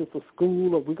because it's a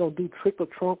school, or we're going to do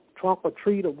trunk or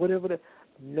treat or whatever.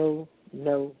 No.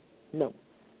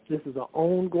 This is an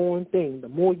ongoing thing. The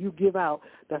more you give out,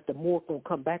 that's the more it's going to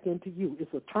come back into you.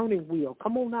 It's a turning wheel.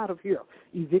 Come on out of here.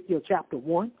 Ezekiel chapter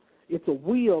 1. It's a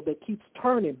wheel that keeps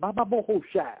turning.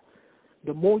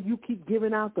 The more you keep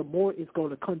giving out, the more it's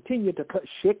going to continue to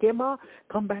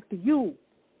come back to you.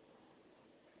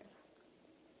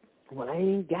 Well, I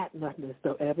ain't got nothing and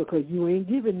stuff, because you ain't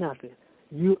giving nothing.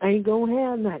 You ain't going to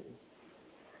have nothing.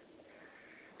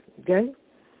 Okay?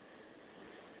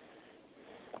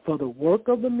 For the work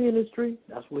of the ministry,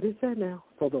 that's what it said now,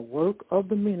 for the work of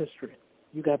the ministry.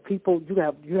 You got people,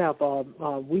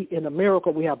 we in America,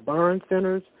 we have burn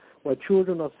centers where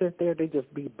children are sent there. They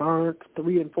just be burnt,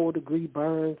 3 and 4 degree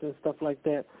burns and stuff like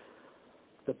that.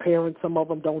 The parents, some of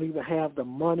them don't even have the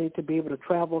money to be able to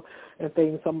travel and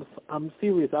things. I'm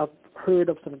serious. I've heard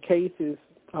of some cases,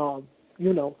 where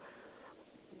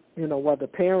the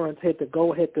parents had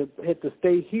to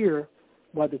stay here,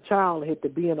 while the child had to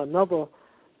be in another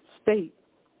state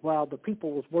while the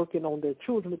people was working on their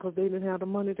children because they didn't have the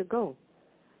money to go.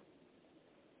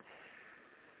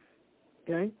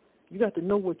 Okay, you got to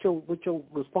know what your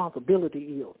responsibility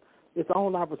is. It's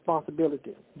all our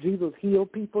responsibility. Jesus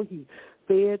healed people. He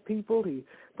fed people. He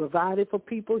provided for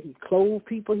people. He clothed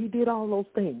people. He did all those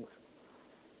things.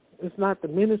 It's not the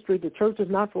ministry. The church is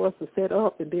not for us to set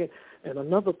up. And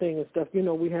another thing and stuff,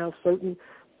 we have certain,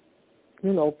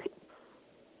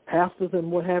 pastors and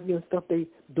what have you and stuff, they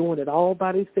doing it all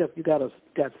by themselves. You got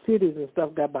cities and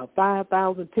stuff, got about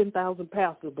 5,000, 10,000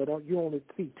 pastors, but you only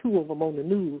see 2 of them on the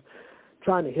news,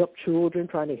 trying to help children,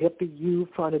 trying to help the youth,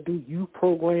 trying to do youth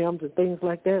programs and things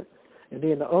like that. And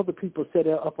then the other people sit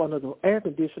there up under the air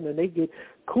conditioner and they get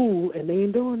cool and they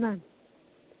ain't doing nothing.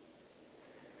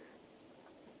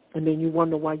 And then you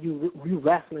wonder why you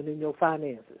wrestling in your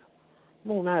finances.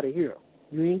 Come on out of here.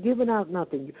 You ain't giving out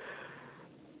nothing.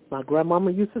 My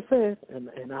grandmama used to say,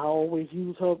 and I always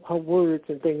use her words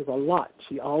and things a lot.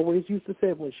 She always used to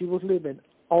say when she was living,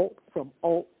 alt from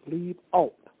alt, leave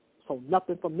alt. So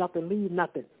nothing from nothing, leave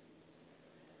nothing.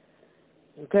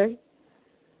 Okay?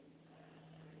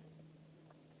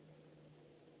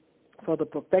 For the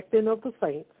perfecting of the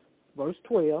saints, verse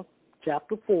 12,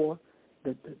 chapter 4,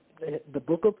 the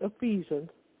book of Ephesians,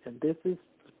 and this is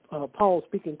Paul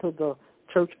speaking to the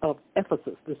church of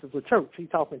Ephesus. This is a church he's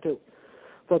talking to.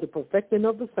 For the perfecting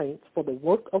of the saints, for the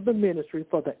work of the ministry,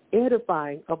 for the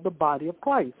edifying of the body of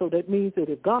Christ. So that means that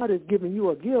if God is giving you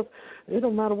a gift, it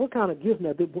don't matter what kind of gift.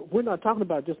 Now, we're not talking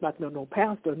about just like no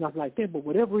pastor or nothing like that, but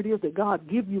whatever it is that God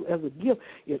give you as a gift,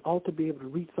 it ought to be able to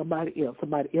reach somebody else.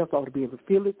 Somebody else ought to be able to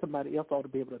feel it. Somebody else ought to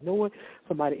be able to know it.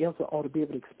 Somebody else ought to be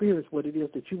able to experience what it is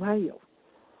that you have.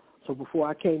 So before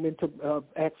I came into,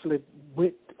 actually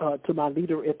went to my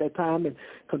leader at that time and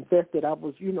confessed that I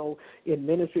was, in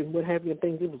ministry and what have you and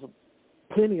things, there was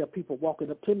plenty of people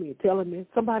walking up to me and telling me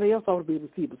somebody else ought to be able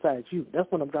to see it besides you.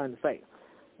 That's what I'm trying to say,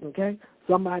 okay?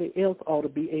 Somebody else ought to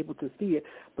be able to see it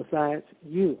besides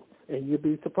you, and you'll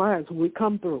be surprised who it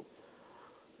come through.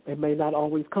 It may not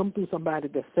always come through somebody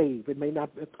that's saved. It may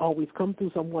not always come through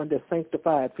someone that's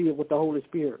sanctified, filled with the Holy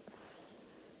Spirit.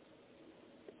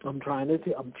 I'm trying to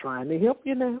help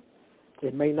you now.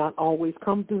 It may not always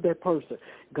come through that person.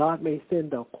 God may send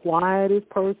the quietest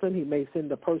person. He may send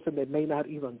the person that may not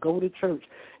even go to church,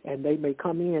 and they may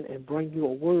come in and bring you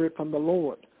a word from the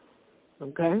Lord.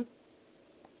 Okay?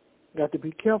 Got to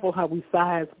be careful how we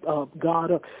size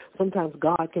God up. Sometimes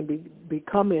God can be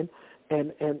coming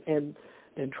and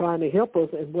trying to help us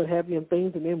and what have you and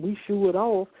things, and then we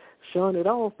shun it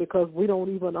off because we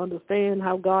don't even understand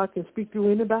how God can speak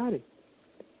through anybody.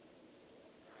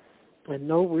 And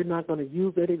no, we're not going to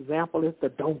use that example as the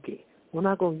donkey. We're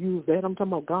not going to use that. I'm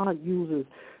talking about God uses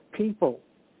people.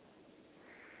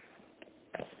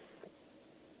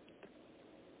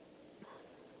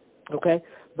 Okay,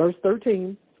 verse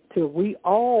 13, till we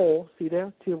all, see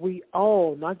there, till we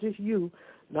all, not just you,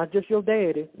 not just your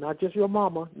daddy, not just your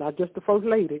mama, not just the first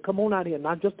lady, come on out here,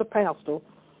 not just the pastor,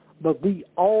 but we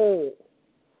all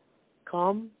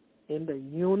come in the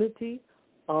unity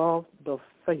of the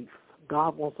faith.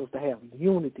 God wants us to have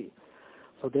unity.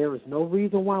 So there is no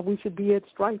reason why we should be at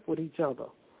strife with each other.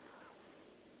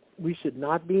 We should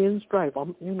not be in strife.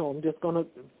 I'm just going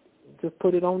to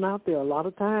put it on out there. A lot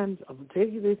of times, I'm going to tell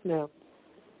you this now,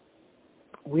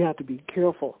 we have to be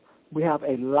careful. We have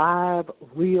a live,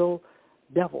 real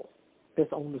devil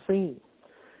that's on the scene.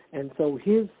 And so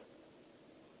his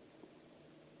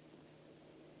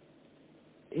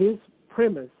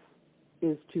premise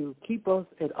is to keep us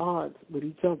at odds with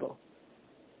each other.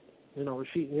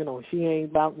 She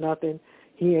ain't about nothing.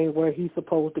 He ain't where he's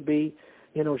supposed to be.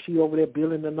 She over there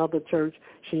building another church.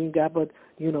 She ain't got but,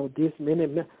 this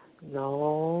minute.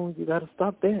 No, you got to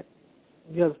stop that.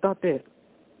 You got to stop that.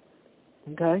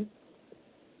 Okay?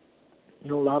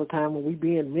 A lot of time when we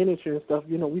be in ministry and stuff,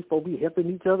 we supposed to be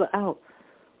helping each other out.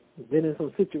 Been in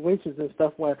some situations and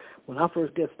stuff where when I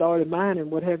first get started mine and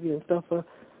what have you and stuff,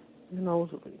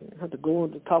 had to go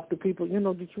and to talk to people,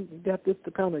 that you got this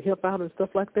to kind of help out and stuff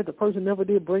like that. The person never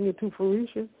did bring it to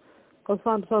fruition. Because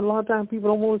a lot of times people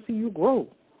don't want to see you grow.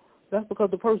 That's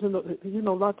because the person,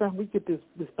 a lot of times we get this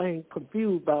thing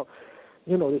confused about,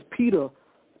 this Peter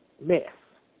mess.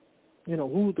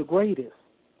 Who's the greatest?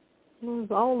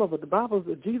 It's all of it. The Bible,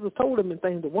 Jesus told him in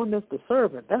things, the one that's the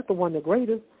servant, that's the one the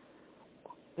greatest.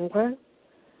 Okay?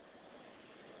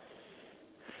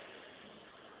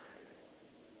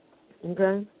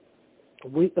 Okay?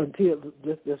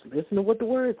 Just listen to what the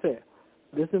Word says.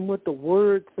 Listen what the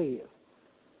Word says.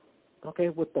 Okay,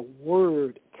 with the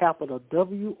Word, capital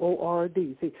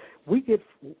W-O-R-D. See, we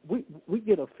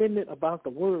get offended about the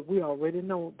Word. We already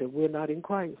know that we're not in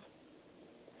Christ.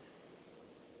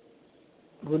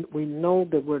 When we know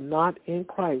that we're not in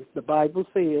Christ, the Bible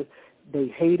says they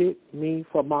hated me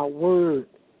for my Word.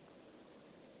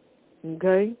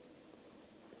 Okay?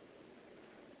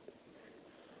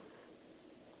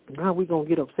 Now we're going to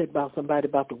get upset about somebody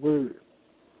about the Word.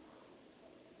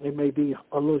 It may be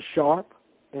a little sharp,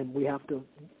 and we have to,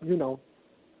 we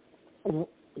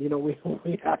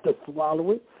have to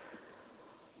swallow it.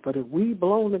 But if we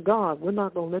belong to God, we're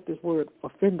not going to let this Word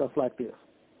offend us like this.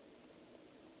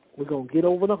 We're going to get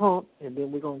over the hump, and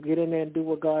then we're going to get in there and do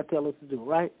what God tells us to do,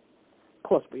 right? Of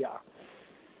course we are.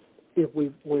 If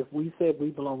we said we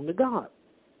belong to God.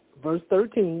 Verse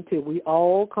 13, till we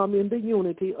all come in the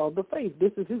unity of the faith.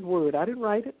 This is his word. I didn't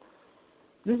write it.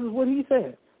 This is what he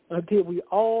said. Until we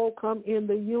all come in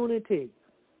the unity.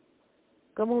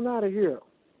 Come on out of here.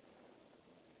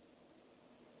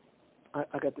 I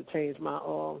got to change my,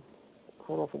 hold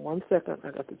on for 1 second.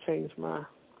 I got to change my,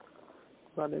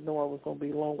 I didn't know I was going to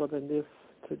be longer than this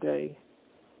today.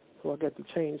 So I got to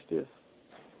change this.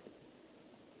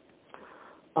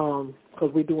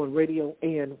 Because we're doing radio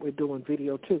and we're doing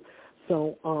video too.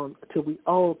 So till we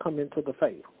all come into the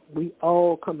faith. We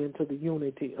all come into the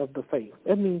unity of the faith.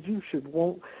 That means you should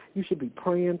be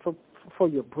praying for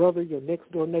your brother, your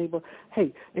next door neighbor.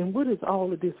 Hey, and what is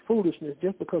all of this foolishness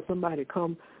just because somebody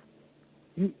come,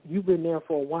 you've been there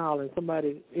for a while and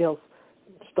somebody else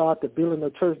start to building a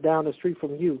church down the street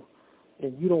from you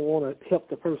and you don't want to help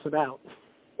the person out.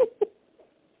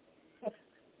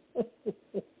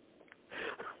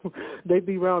 They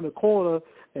be around the corner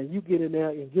and you get in there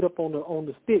and get up on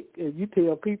the stick and you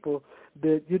tell people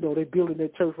that, you know, they building their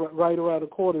church right around the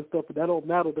corner and stuff, but that don't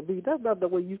matter to me. That's not the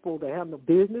way you're supposed to handle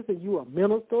business, and you a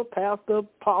minister, pastor,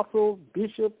 apostle,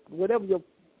 bishop, whatever your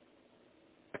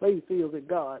place is in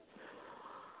God.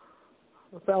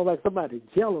 It sounds like somebody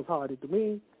jealous-hearted to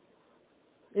me.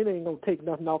 It ain't going to take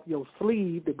nothing off your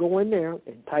sleeve to go in there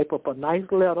and type up a nice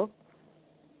letter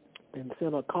and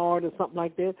send a card or something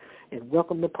like that and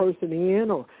welcome the person in,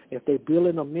 or if they're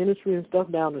building a ministry and stuff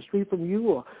down the street from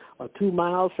you or 2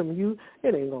 miles from you,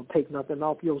 it ain't going to take nothing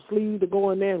off your sleeve to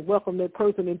go in there and welcome that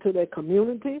person into that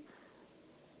community.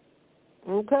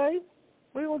 Okay?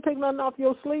 We ain't going to take nothing off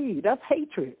your sleeve. That's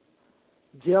hatred,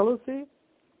 jealousy,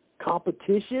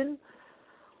 competition,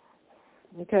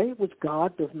 okay, which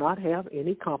God does not have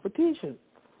any competition.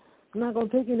 I'm not going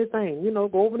to take anything. You know,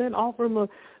 go over there and offer him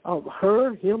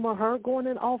him or her, go in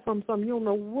there and offer them something. You don't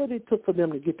know what it took for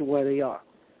them to get to where they are.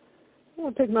 You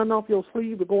want to take nothing off your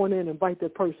sleeve to go in there and invite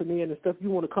that person in and stuff. You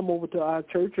want to come over to our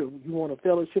church, or you want to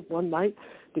fellowship one night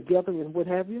together and what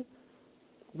have you.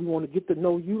 We want to get to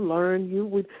know you, learn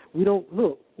you. We don't,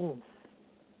 look,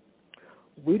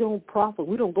 we don't profit.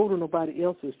 We don't go to nobody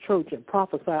else's church and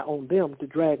prophesy on them to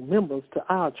drag members to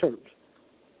our church.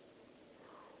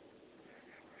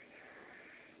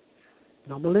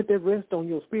 Now, I'm going to let that rest on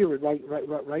your spirit right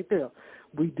there.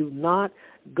 We do not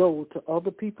go to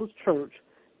other people's church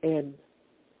and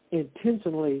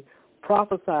intentionally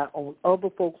prophesy on other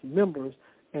folks' members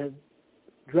and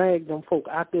drag them folk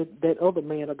out that other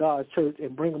man of God's church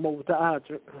and bring them over to our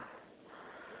church.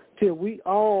 Till we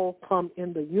all come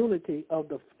in the unity of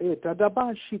the we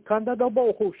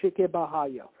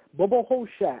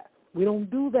don't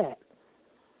do that.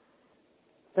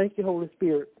 Thank you, Holy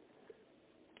Spirit.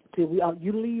 Till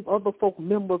you leave other folk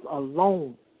members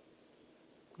alone.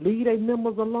 Leave their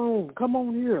members alone. Come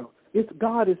on here.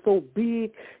 God is so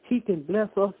big, he can bless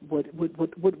us with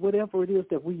whatever it is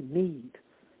that we need.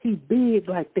 He's big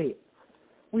like that.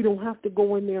 We don't have to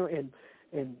go in there and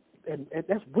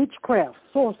that's witchcraft,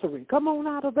 sorcery. Come on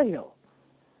out of there.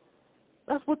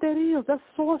 That's what that is. That's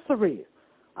sorcery.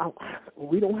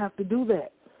 We don't have to do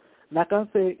that. Like I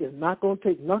said, it's not going to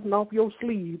take nothing off your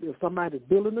sleeve if somebody's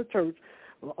building a church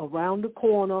around the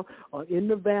corner or in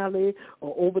the valley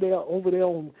or over there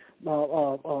on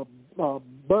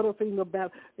Butterfinger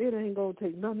Valley. It ain't going to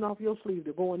take nothing off your sleeve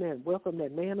to go in there and welcome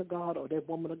that man of God or that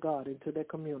woman of God into that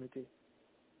community.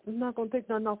 It's not going to take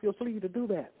nothing off your sleeve to do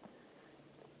that.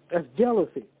 That's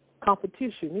jealousy,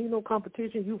 competition. You know,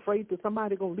 competition, you afraid that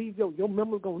somebody going to leave your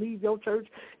member's going to leave your church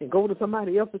and go to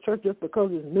somebody else's church just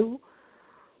because it's new.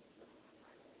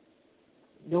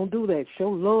 Don't do that. Show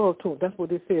love to them. That's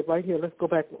what it said right here. Let's go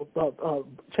back,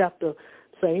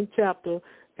 same chapter,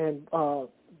 and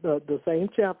the same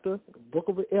chapter, book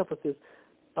of Ephesus,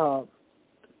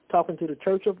 talking to the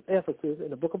church of Ephesus in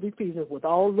the book of Ephesians, with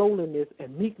all lowliness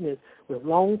and meekness, with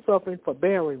long-suffering,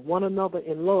 forbearing one another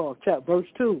in love. Verse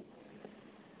 2.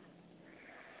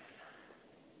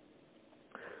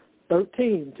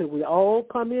 13, till we all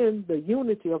come in the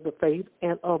unity of the faith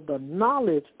and of the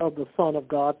knowledge of the Son of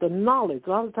God. The knowledge. A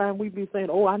lot of times we be saying,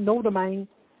 oh, I know the man.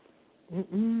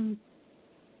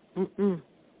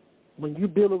 When you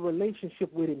build a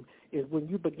relationship with him is when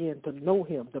you begin to know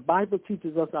him. The Bible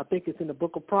teaches us, I think it's in the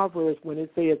book of Proverbs, when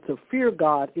it says to fear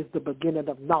God is the beginning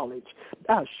of knowledge.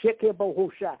 That's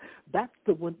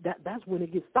when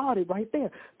it gets started right there.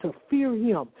 To fear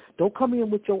him. Don't come in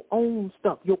with your own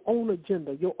stuff, your own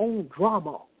agenda, your own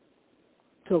drama.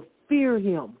 To fear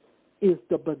him is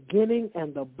the beginning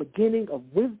of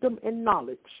wisdom and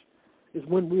knowledge. Is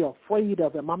when we're afraid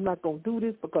of him. I'm not going to do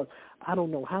this because I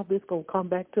don't know how this is going to come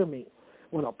back to me.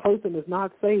 When a person is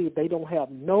not saved, they don't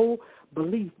have no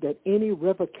belief that any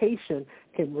revocation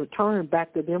can return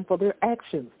back to them for their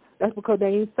actions. That's because they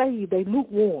ain't saved. They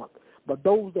lukewarm. But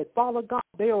those that follow God,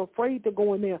 they are afraid to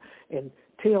go in there and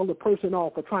tell the person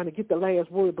off for trying to get the last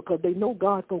word because they know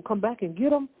God's going to come back and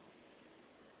get them.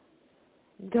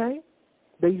 Okay?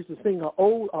 They used to sing an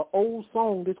old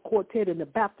song, this quartet in the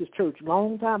Baptist church a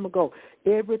long time ago.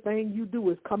 Everything you do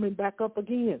is coming back up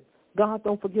again. God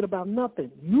don't forget about nothing.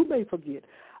 You may forget.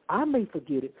 I may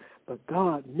forget it, but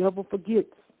God never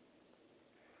forgets.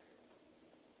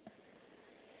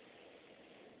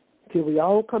 till we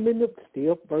all come into,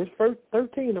 still verse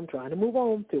 13, I'm trying to move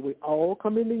on, till we all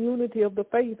come in the unity of the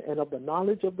faith and of the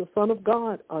knowledge of the Son of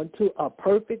God unto a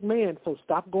perfect man. So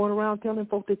stop going around telling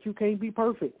folks that you can't be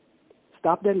perfect.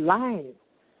 Stop that lying.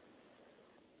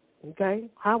 Okay?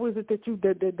 How is it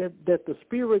that that the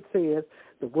Spirit says,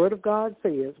 the Word of God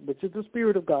says, which is the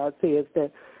Spirit of God says,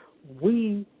 that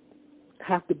we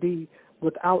have to be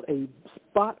without a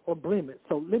spot or blemish?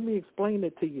 So let me explain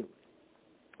it to you.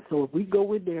 So if we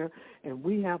go in there and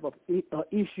we have a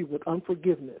issue with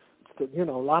unforgiveness, so,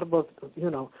 a lot of us,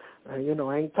 I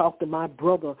ain't talked to my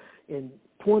brother in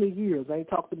 20 years. I ain't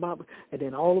talked to and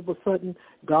then all of a sudden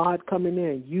God come in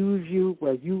there and use you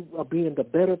where you are being the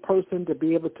better person to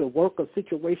be able to work a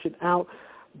situation out.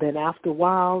 Then after a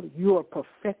while, you are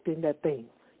perfecting that thing.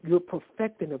 You're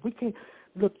perfecting it. We can't,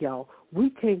 look, y'all, we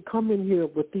can't come in here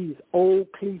with these old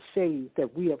cliches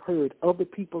that we have heard other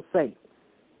people say.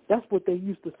 That's what they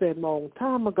used to say a long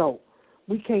time ago.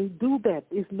 We can't do that.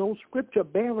 There's no scripture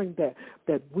bearing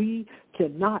that we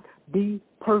cannot be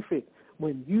perfect.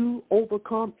 When you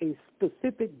overcome a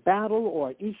specific battle or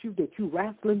an issue that you're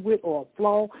wrestling with or a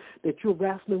flaw that you're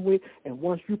wrestling with, and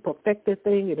once you perfect that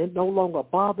thing and it no longer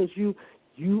bothers you,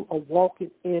 you are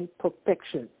walking in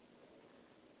perfection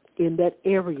in that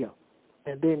area.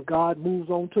 And then God moves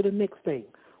on to the next thing.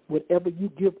 Whatever you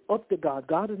give up to God,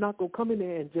 God is not going to come in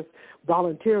there and just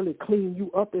voluntarily clean you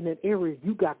up in that area.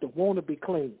 You got to want to be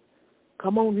clean.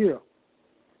 Come on here.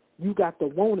 You got to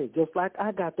want it, just like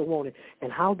I got to want it.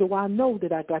 And how do I know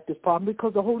that I got this problem?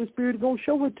 Because the Holy Spirit is going to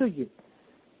show it to you.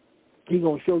 He's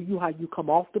going to show you how you come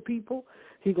off to people.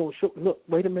 He's going to show. Look,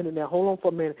 wait a minute now. Hold on for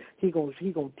a minute. He's going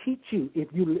to teach you if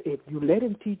you let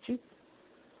him teach you.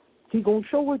 He's going to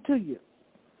show it to you.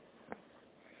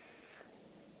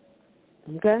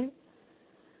 Okay?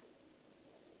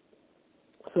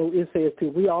 So it says, till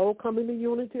we all come in the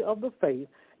unity of the faith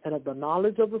and of the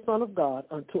knowledge of the Son of God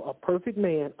unto a perfect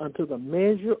man, unto the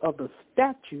measure of the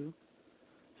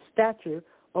stature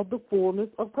of the fullness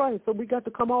of Christ. So we got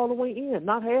to come all the way in,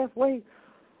 not halfway.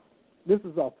 This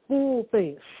is a full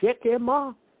thing.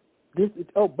 Shekema. This is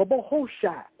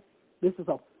Babahoshai. This is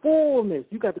a fullness.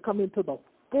 You got to come into the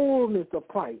fullness of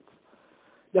Christ.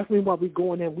 That's why we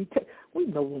go in there and we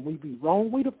know when we be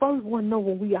wrong. We the first one know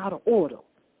when we out of order.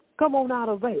 Come on out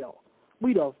of veil.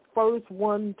 We the first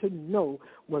one to know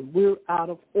when we're out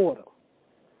of order.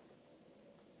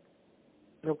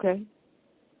 Okay?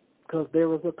 Because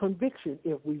there is a conviction.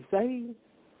 If we say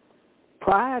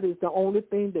pride is the only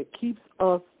thing that keeps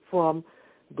us from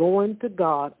going to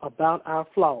God about our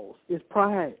flaws. It's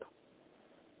pride.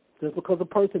 Just because a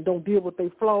person don't deal with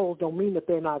their flaws don't mean that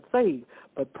they're not saved.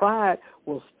 But pride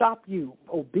will stop you.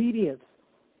 Obedience,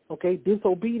 okay,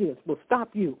 disobedience will stop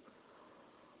you.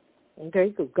 Okay,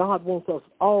 because God wants us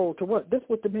all to what? That's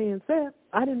what the man said.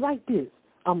 I didn't write this.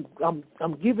 I'm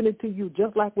giving it to you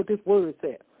just like what this word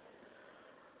said.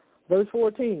 Verse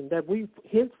 14, that we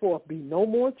henceforth be no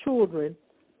more children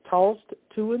tossed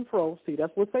to and fro. See,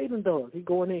 that's what Satan does. He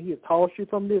go in there, he'll toss you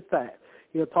from this side.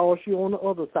 He'll toss you on the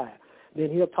other side. Then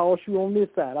he'll toss you on this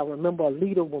side. I remember a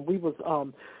leader when we was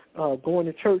going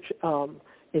to church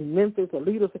in Memphis, a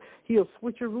leader said, he'll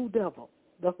switcheroo devil.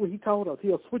 That's what he told us.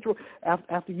 He'll switcheroo.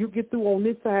 After you get through on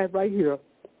this side right here,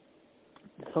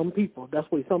 that's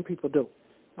what some people do.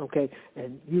 Okay,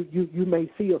 and you may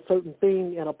see a certain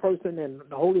thing in a person, and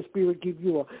the Holy Spirit give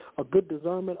you a good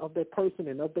discernment of that person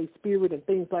and of their spirit and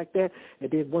things like that.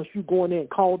 And then once you go in there and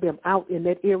call them out in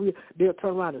that area, they'll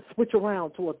turn around and switch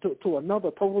around to another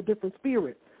total different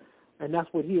spirit. And that's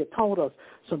what he had taught us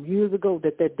some years ago,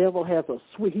 that devil has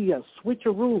he has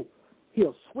switcheroo.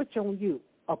 He'll switch on you.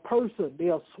 A person,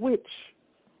 they'll switch.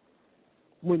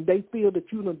 When they feel that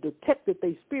you done detected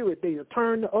their spirit, they'll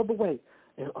turn the other way.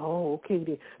 And, okay,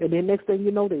 then. And then next thing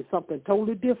you know, there's something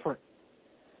totally different.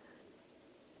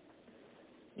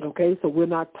 Okay, so we're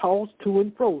not tossed to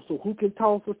and fro. So who can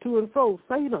toss us to and fro?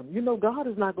 Satan. You know God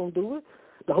is not going to do it.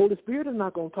 The Holy Spirit is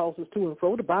not going to toss us to and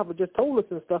fro. The Bible just told us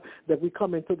and stuff that we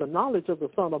come into the knowledge of the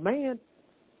Son of Man.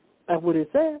 That's what it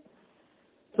said.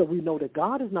 So we know that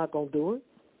God is not going to do it.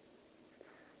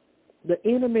 The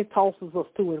enemy tosses us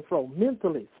to and fro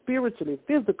mentally, spiritually,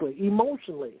 physically,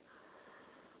 emotionally.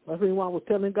 That's why I was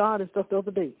telling God and stuff the other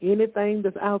day. Anything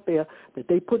that's out there that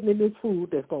they putting in this food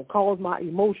that's going to cause my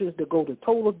emotions to go the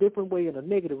total different way in a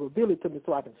negative ability to me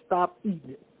so I can stop eating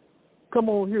it. Come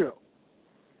on here.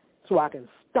 So I can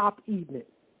stop eating it.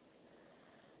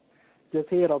 Just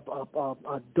had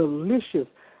a delicious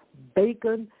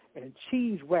bacon and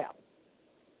cheese wrap.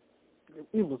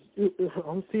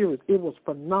 I'm serious. It was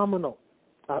phenomenal.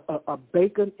 A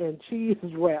bacon and cheese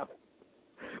wrap.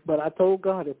 But I told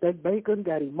God, if that bacon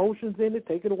got emotions in it,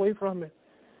 take it away from me.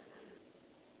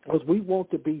 Because we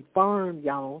want to be firm,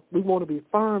 y'all. We want to be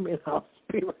firm in our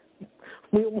spirit.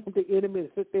 We don't want the enemy to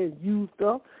sit there and use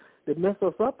stuff that mess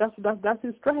us up. That's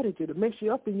his strategy, to mess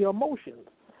you up in your emotions.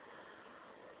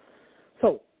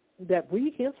 So, that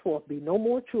we henceforth be no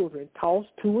more children, tossed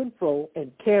to and fro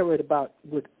and carried about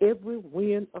with every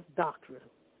wind of doctrine.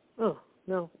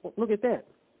 Now, look at that.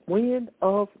 Wind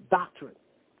of doctrine.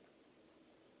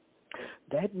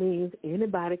 That means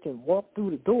anybody can walk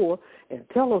through the door and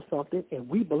tell us something and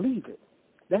we believe it.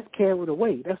 That's carried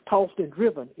away. That's tossed and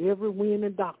driven. Every wind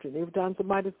and doctrine. Every time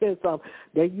somebody says something,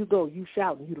 there you go. You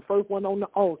shouting. You the first one on the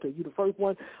altar. You the first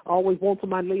one always want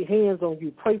somebody to lay hands on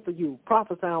you, pray for you,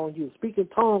 prophesy on you, speak in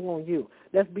tongues on you.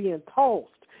 That's being tossed.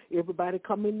 Everybody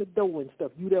come in the door and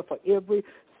stuff. You there for every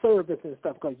service and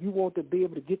stuff because you want to be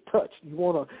able to get touched. You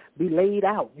want to be laid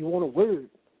out. You want a word.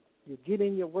 You get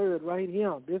in your word right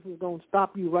here. This is going to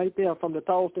stop you right there from the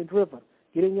tossed and driven.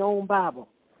 Get in your own Bible.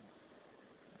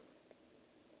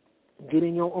 Get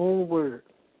in your own word.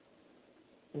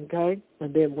 Okay?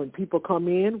 And then when people come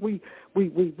in, we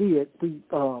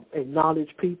acknowledge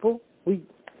people. We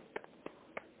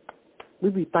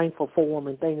be thankful for them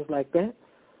and things like that.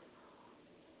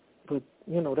 But,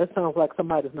 that sounds like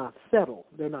somebody's not settled.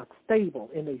 They're not stable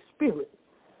in their spirit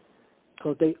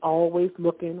because they always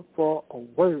looking for a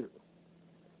word.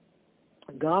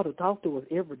 God will talk to us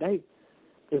every day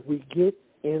if we get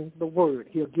in the Word.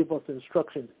 He'll give us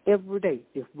instructions every day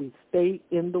if we stay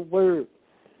in the Word.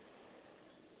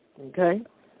 Okay?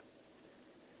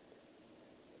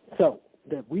 So,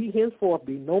 that we henceforth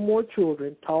be no more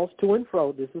children, tossed to and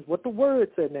fro. This is what the Word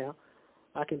said now.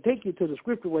 I can take you to the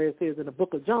scripture where it says in the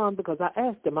book of John because I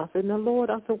asked him, I said, now, Lord,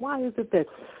 why is it that,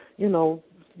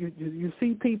 you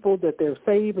see people that they're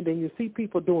saved and then you see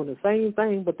people doing the same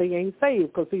thing but they ain't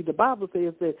saved? Because, see, the Bible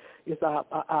says that it's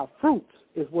our fruits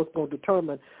is what's going to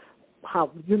determine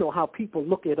how people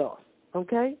look at us,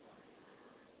 okay?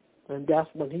 And that's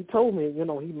when he told me,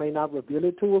 he may not reveal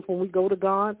it to us when we go to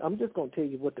God. I'm just going to tell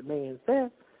you what the man said,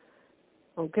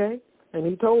 okay? And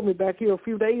he told me back here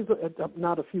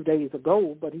not a few days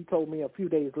ago, but he told me a few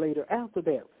days later after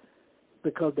that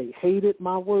because they hated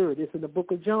my word. It's in the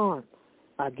book of John.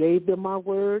 I gave them my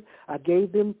word. I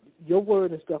gave them your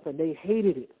word and stuff, and they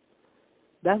hated it.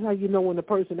 That's how you know when the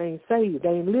person ain't saved. They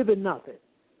ain't living nothing.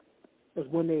 Because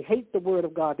when they hate the word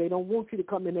of God, they don't want you to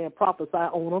come in there and prophesy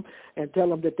on them and tell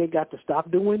them that they got to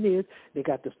stop doing this, they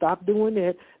got to stop doing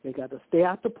that, they got to stay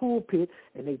out the pulpit,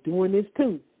 and they doing this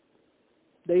too.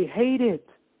 They hate it.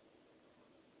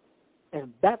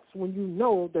 And that's when you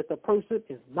know that the person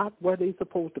is not where they're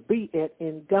supposed to be at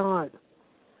in God.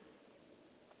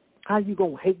 How you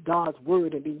going to hate God's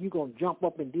word and then you going to jump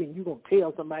up and then you going to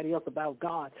tell somebody else about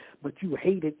God, but you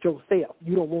hate it yourself.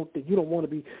 You don't want to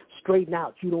be straightened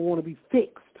out. You don't want to be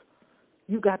fixed.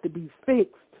 You got to be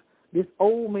fixed. This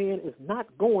old man is not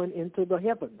going into the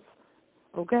heavens.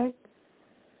 Okay?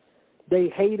 They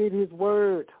hated his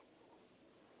word.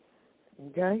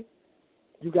 Okay?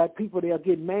 You got people that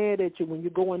get mad at you when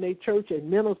you go in their church and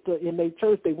minister in their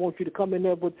church. They want you to come in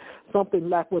there with something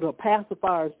like with a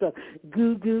pacifier and stuff.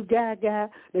 Goo, goo, gaga.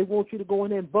 They want you to go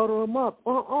in there and butter them up.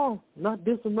 Not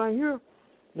this one right here.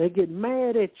 They get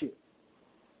mad at you.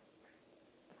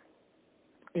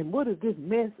 And what is this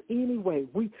mess anyway?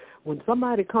 When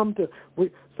somebody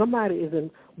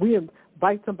we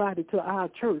invite somebody to our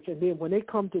church, and then when they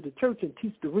come to the church and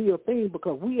teach the real thing,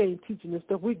 because we ain't teaching this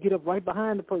stuff, we get up right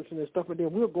behind the person and stuff, and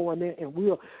then we'll go in there and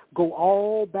we'll go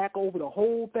all back over the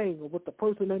whole thing of what the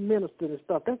person that ministered and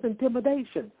stuff. That's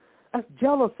intimidation. That's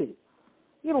jealousy.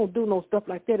 You don't do no stuff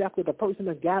like that after the person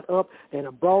that got up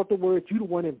and brought the word. You the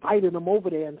one inviting them over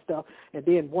there and stuff. And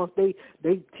then once they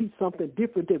teach something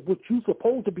different than what you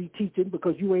supposed to be teaching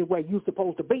because you ain't where you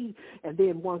supposed to be. And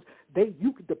then once the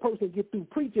person get through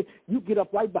preaching, you get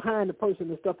up right behind the person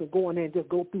and stuff and go in there and just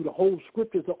go through the whole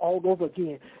scriptures all over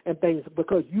again and things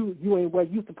because you ain't where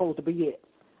you supposed to be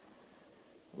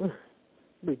at.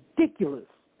 Ridiculous.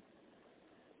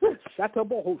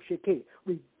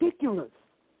 Ridiculous.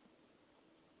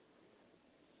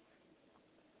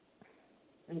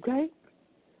 Okay?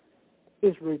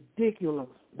 It's ridiculous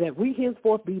that we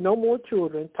henceforth be no more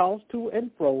children, tossed to and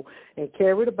fro and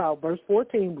carried about. Verse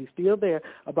 14, we still there,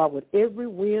 about with every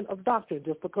wind of doctrine.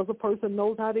 Just because a person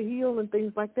knows how to heal and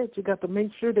things like that, you got to make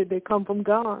sure that they come from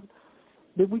God.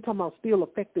 Then we talking about still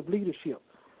effective leadership.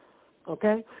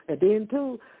 Okay? And then,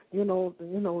 too,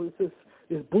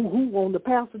 it's boo-hoo on the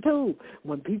pastor, too.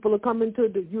 When people are coming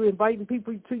you're inviting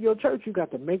people to your church, you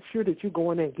got to make sure that you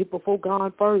go in there and get before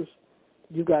God first.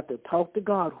 You got to talk to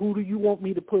God. Who do you want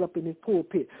me to put up in this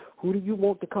pulpit? Who do you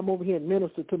want to come over here and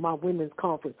minister to my women's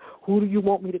conference? Who do you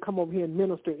want me to come over here and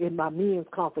minister in my men's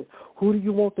conference? Who do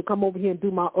you want to come over here and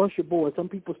do my usher board? Some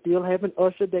people still having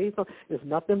usher days. So there's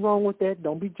nothing wrong with that.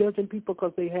 Don't be judging people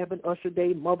because they have an usher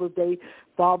day, Mother's Day,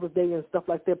 Father's Day, and stuff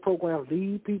like that program.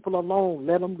 Leave people alone.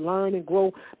 Let them learn and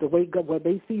grow the way God, where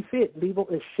they see fit. Leave them.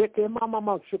 Leave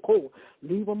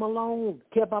them alone.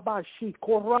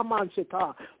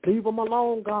 Leave them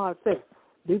alone, God said.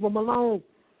 Leave them alone.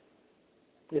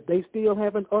 If they still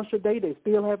having usher day, they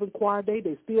still having choir day,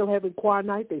 they still having choir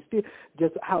night, they still,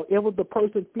 just however the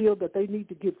person feels that they need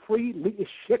to get free, leave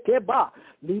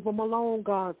them alone,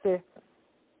 God said.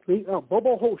 Leave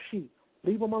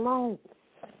them alone.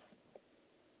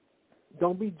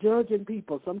 Don't be judging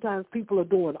people. Sometimes people are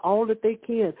doing all that they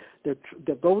can to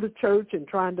go to church and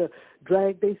trying to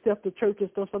drag themselves to church and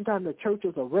stuff. Sometimes the church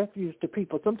is a refuge to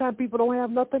people. Sometimes people don't have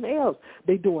nothing else.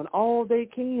 They're doing all they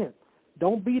can.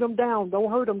 Don't beat them down.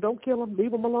 Don't hurt them. Don't kill them.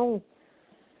 Leave them alone.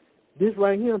 This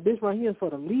right here is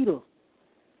for the leader.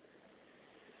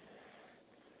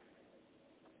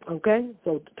 Okay?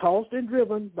 So tossed and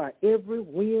driven by every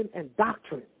wind and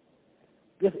doctrine.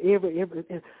 Just I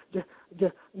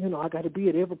got to be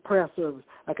at every prayer service.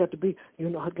 I got to be,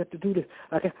 I got to do this.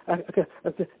 I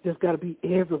just got to be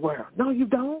everywhere. No, you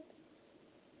don't.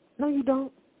 No, you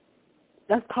don't.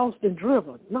 That's tossed and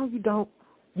driven. No, you don't.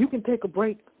 You can take a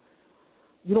break.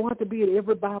 You don't have to be at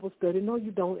every Bible study. No,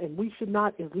 you don't. And we should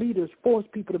not, as leaders, force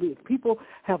people to be. If people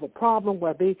have a problem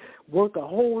where they work a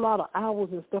whole lot of hours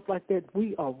and stuff like that,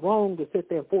 we are wrong to sit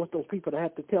there and force those people to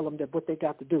have to tell them that what they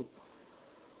got to do.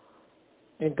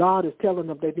 And God is telling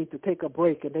them they need to take a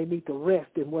break and they need to rest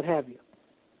and what have you.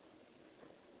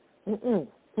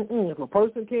 If a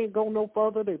person can't go no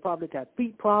further, they probably got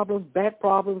feet problems, back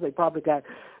problems. They probably got,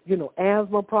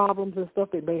 asthma problems and stuff.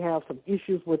 They may have some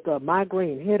issues with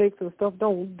migraine headaches and stuff.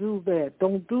 Don't do that.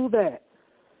 Don't do that.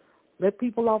 Let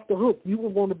people off the hook. You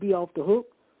would want to be off the hook.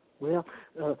 Well,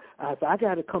 if I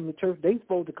got to come to church, they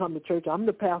supposed to come to church. I'm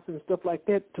the pastor and stuff like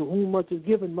that. To whom much is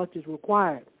given, much is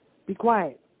required. Be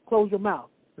quiet. Close your mouth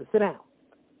and sit down.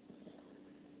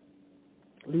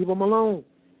 Leave them alone.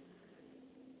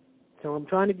 So I'm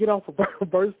trying to get off of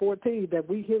verse 14 that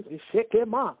we hear shake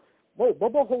him out. Leave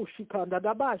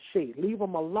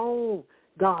them alone,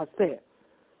 God said.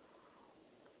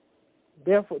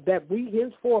 Therefore, that we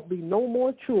henceforth be no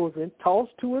more children,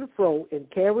 tossed to and fro, and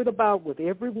carried about with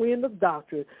every wind of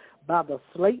doctrine by the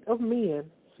sleight of men.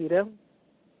 See that?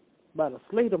 By the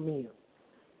sleight of men.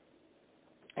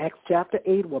 Acts chapter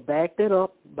 8 will back that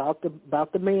up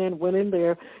about the man went in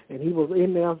there and he was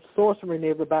in there sorcering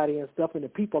everybody and stuff, and the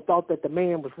people thought that the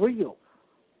man was real.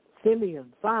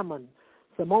 Simon,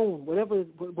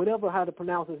 whatever how to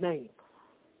pronounce his name.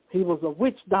 He was a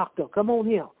witch doctor. Come on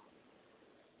here.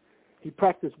 He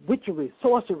practiced witchery,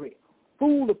 sorcery,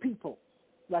 fool the people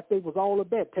like they was all of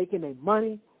that, taking their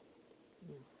money.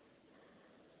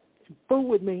 Fool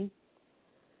with me.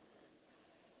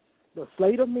 The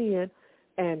sleight of men.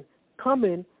 And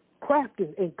coming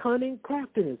crafting and cunning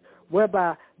craftiness,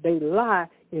 whereby they lie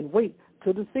in wait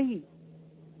to deceive.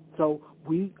 So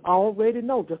we already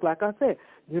know, just like I said,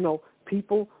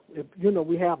 people, if,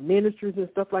 we have ministries and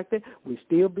stuff like that, we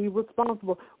still be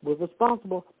responsible. We're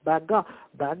responsible by God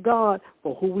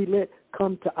for who we let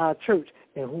come to our church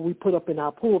and who we put up in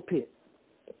our pulpit.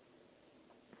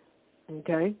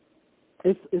 Okay?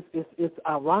 It's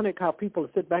ironic how people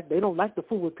sit back. They don't like to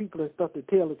fool with people and stuff to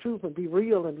tell the truth and be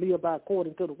real and live by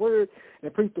according to the word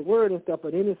and preach the word and stuff.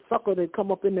 But any sucker that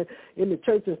come up in the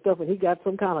church and stuff and he got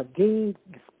some kind of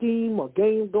scheme or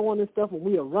game going and stuff, and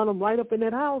we'll run them right up in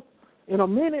that house in a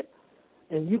minute.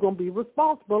 And you're going to be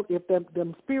responsible if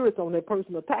them spirits on that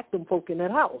person attack them folk in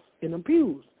that house, in them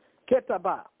pews.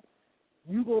 Ketaba.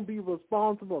 You're going to be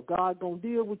responsible. God going to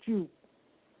deal with you.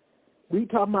 We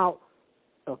talking about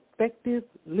effective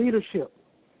leadership.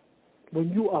 When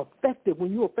you're effective,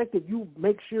 you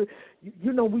make sure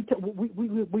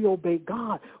we obey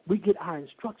God. We get our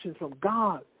instructions from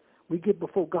God. We get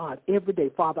before God every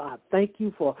day. Father, I thank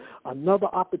you for another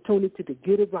opportunity to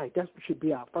get it right. That should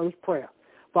be our first prayer.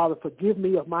 Father, forgive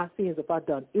me of my sins if I've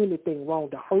done anything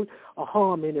wrong to hurt or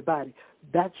harm anybody.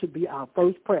 That should be our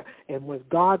first prayer. And when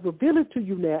God reveals it to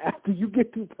you now, after you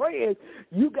get through praying,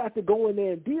 you got to go in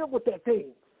there and deal with that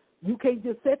thing. You can't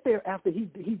just sit there after he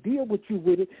deal with you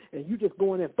with it and you just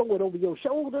go in there and throw it over your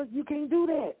shoulder. You can't do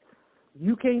that.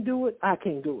 You can't do it. I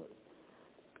can't do it.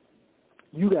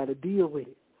 You got to deal with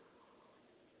it.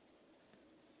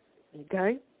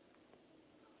 Okay?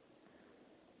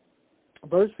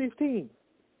 Verse 15.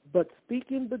 But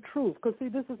speaking the truth, because, see,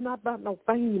 this is not about no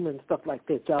fame and stuff like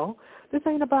that, y'all. This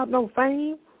ain't about no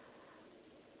fame.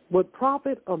 What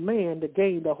profit a man to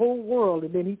gain the whole world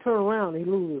and then he turn around and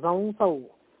he lose his own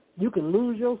soul? You can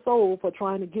lose your soul for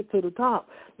trying to get to the top.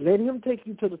 Let him take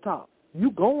you to the top.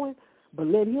 You going, but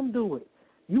let him do it.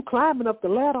 You climbing up the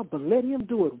ladder, but let him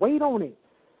do it. Wait on him.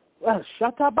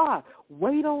 Shataba.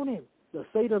 Wait on him. The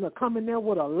Satan will come in there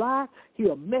with a lie.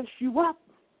 He'll mess you up.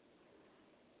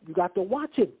 You got to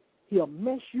watch him. He'll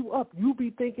mess you up. You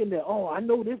be thinking that, oh, I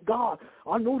know this God.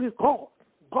 I know this God.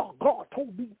 God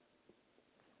told me.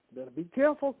 Better be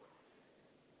careful.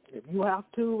 If you have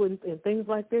to and things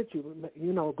like that,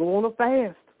 you know, go on a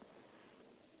fast.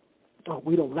 Oh,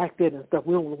 we don't like that and stuff.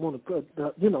 We don't want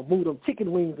to, move them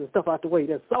chicken wings and stuff out the way.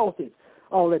 That sausage,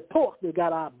 all that pork that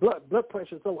got our blood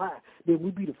pressure so high. Then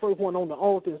we be the first one on the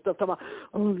altar and stuff talking about,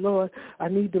 oh, Lord, I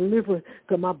need deliverance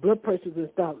because my blood pressure's and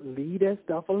stuff. Leave that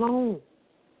stuff alone.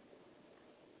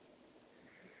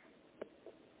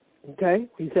 Okay?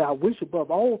 He said, I wish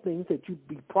above all things that you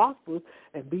be prosperous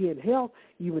and be in health,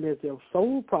 even as their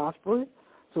soul prospers.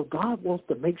 So God wants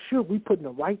to make sure we putting the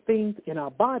right things in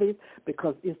our bodies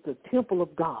because it's the temple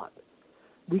of God.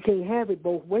 We can't have it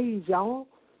both ways, y'all.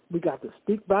 We got to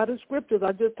stick by the scriptures.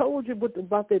 I just told you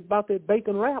about that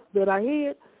bacon wrap that I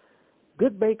had.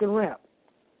 Good bacon wrap.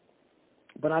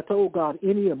 But I told God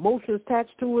any emotions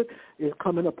attached to it is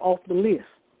coming up off the list.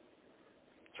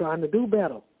 Trying to do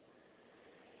better.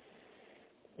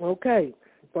 Okay,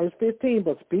 verse 15,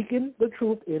 but speaking the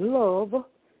truth in love,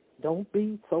 don't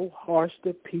be so harsh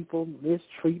to people,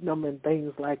 mistreating them and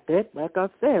things like that. Like I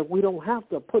said, we don't have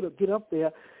to get up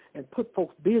there and put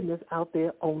folks' business out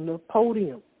there on the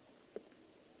podium.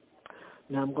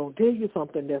 Now, I'm going to tell you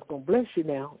something that's going to bless you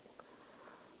now.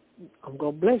 I'm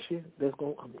going to bless you.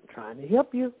 I'm trying to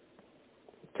help you,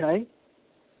 okay?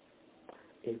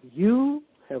 If you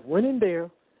have went in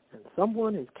there and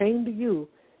someone has came to you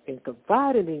and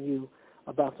confided in you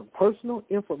about some personal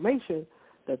information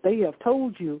that they have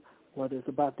told you, whether it's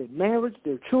about their marriage,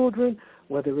 their children,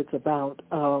 whether it's about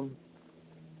some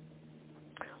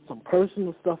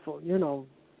personal stuff,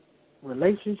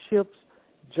 relationships,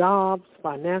 jobs,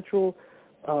 financial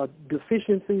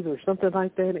deficiencies or something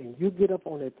like that, and you get up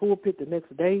on that pulpit the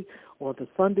next day or the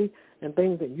Sunday and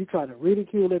things, and you try to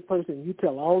ridicule that person, you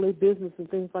tell all their business and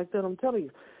things like that, I'm telling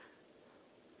you,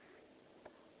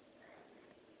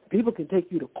 people can take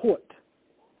you to court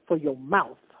for your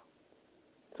mouth.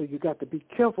 So you got to be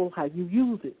careful how you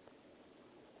use it.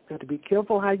 You got to be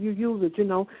careful how you use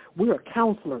it. We are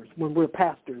counselors when we're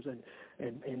pastors and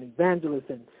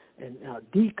evangelists and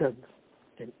deacons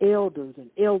and elders and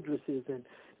eldresses and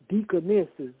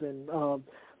deaconesses and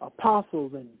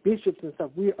apostles and bishops and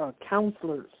stuff. We are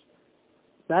counselors.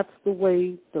 That's the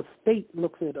way the state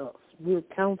looks at us. We're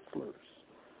counselors.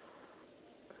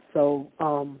 So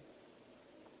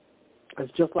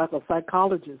it's just like a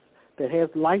psychologist that has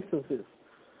licenses.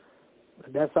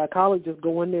 And that psychologist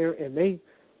go in there and they,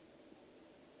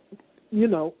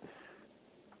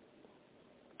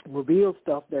 reveal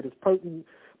stuff that is pertinent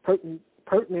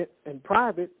and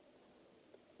private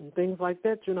and things like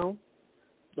that,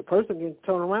 The person can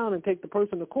turn around and take the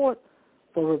person to court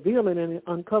for revealing and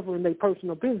uncovering their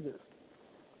personal business.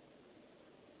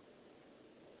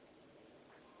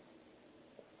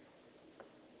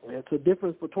 There's a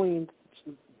difference between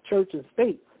church and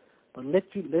state, but let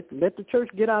the church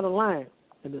get out of line,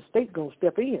 and the state gonna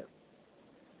step in.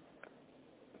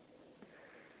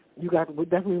 That's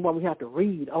why we have to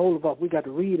read. All of us, we got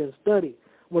to read and study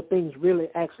what things really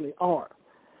actually are.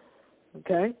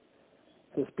 Okay,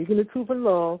 so speaking the truth in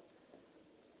love,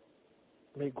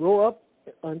 may grow up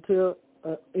into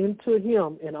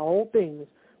Him in all things,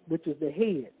 which is the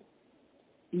head,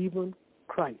 even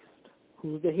Christ,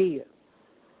 who's the head.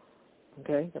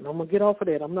 Okay, and I'm going to get off of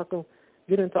that. I'm not going to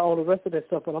get into all the rest of that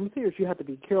stuff, but I'm serious. You have to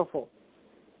be careful.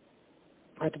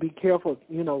 I have to be careful,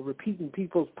 repeating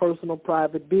people's personal,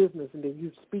 private business, and then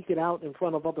you speak it out in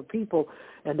front of other people,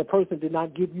 and the person did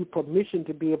not give you permission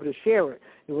to be able to share it.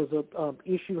 It was a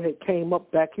issue that came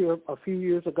up back here a few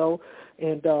years ago,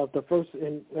 and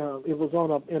it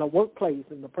was in a workplace,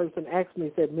 and the person asked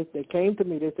me, said, Miss, they came to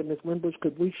me, they said, Miss Winbush,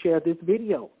 could we share this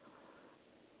video?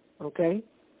 Okay,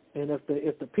 and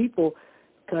if the people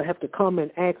have to come and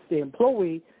ask the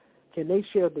employee, can they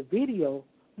share the video?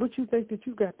 What you think that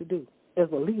you got to do as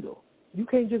a leader? You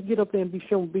can't just get up there and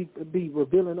be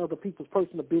revealing other people's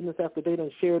personal business after they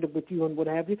done shared it with you and what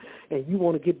have you, and you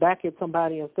want to get back at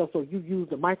somebody and stuff, so you use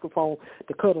the microphone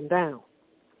to cut them down.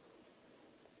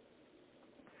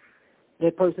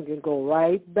 that person can go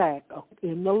right back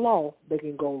in the law. They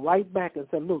can go right back and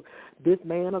say, look, this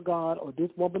man of God or this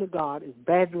woman of God is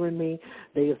badgering me.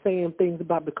 They are saying things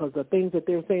about, because the things that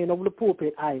they're saying over the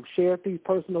pulpit, I have shared these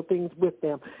personal things with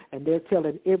them, and they're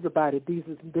telling everybody this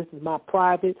is my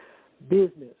private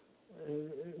business.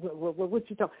 What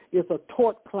you talking? It's a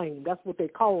tort claim. That's what they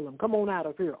call them. Come on out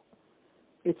of here.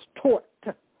 It's tort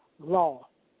law.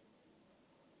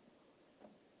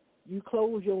 You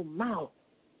close your mouth.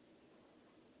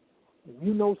 If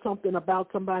you know something about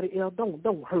somebody else,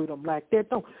 don't hurt them like that.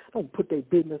 Don't put their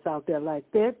business out there like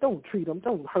that. Don't treat them.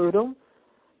 Don't hurt them.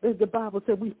 The Bible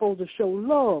said we're supposed to show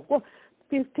love. Well,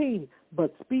 15,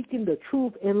 but speaking the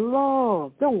truth in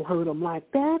love. Don't hurt them like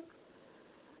that.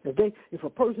 If a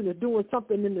person is doing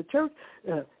something in the church,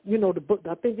 the book,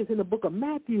 I think it's in the book of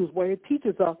Matthew, where it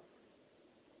teaches us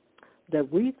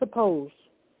that we're supposed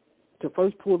to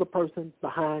first pull the person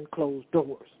behind closed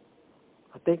doors.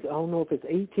 I don't know if it's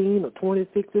 18 or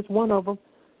 26. It's one of them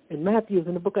in Matthew,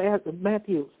 in the book of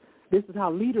Matthew. This is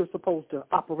how leaders are supposed to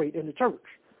operate in the church.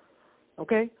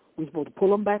 Okay? We're supposed to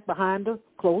pull them back behind the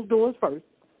closed doors first.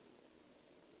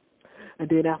 And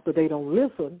then after they don't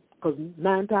listen, because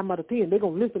 9 times out of 10, they're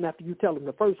going to listen after you tell them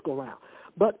the first go round.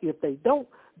 But if they don't,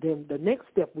 then the next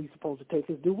step we're supposed to take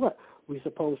is do what? We're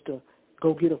supposed to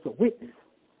go get us a witness.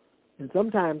 And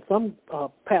sometimes some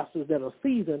pastors that are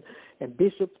seasoned, and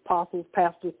bishops, apostles,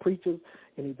 pastors, preachers,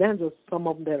 and evangelists, some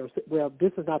of them that are,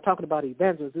 this is not talking about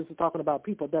evangelists, this is talking about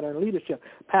people that are in leadership,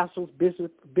 pastors,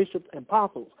 bishops, and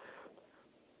apostles.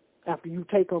 After you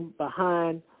take them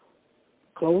behind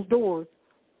closed doors,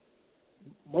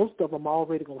 most of them are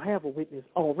already going to have a witness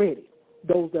already,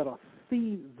 those that are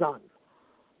seasoned,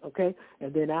 okay?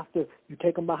 And then after you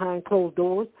take them behind closed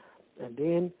doors, and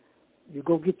then you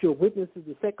go get your witnesses,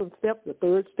 the second step. The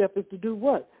third step is to do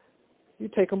what? You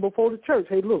take them before the church.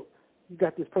 Hey, look, you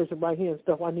got this person right here and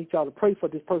stuff. I need y'all to pray for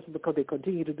this person because they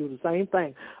continue to do the same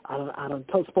thing. I done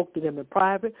spoke to them in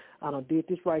private. I done did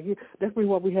this right here. That's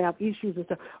why we have issues and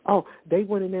stuff. Oh, they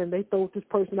went in there and they threw this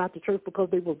person out the church because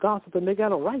they were gossiping. They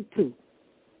got a right to.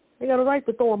 They got a right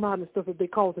to throw them out and stuff if they're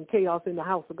causing chaos in the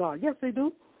house of God. Yes, they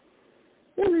do.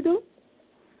 Yes, they do.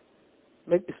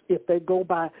 If they go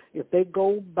by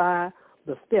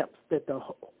the steps that the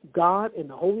God and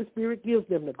the Holy Spirit gives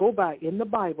them to go by in the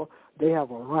Bible, they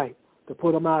have a right to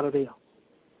put them out of there.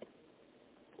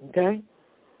 Okay?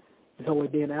 So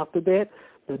then after that,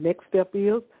 the next step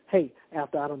is, hey,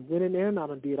 after I done went in there and I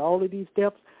done did all of these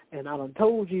steps and I done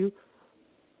told you,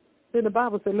 then the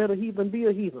Bible said let a heathen be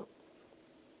a heathen.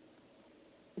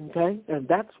 Okay? And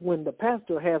that's when the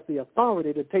pastor has the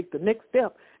authority to take the next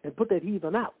step and put that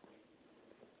heathen out.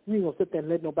 You ain't going to sit there and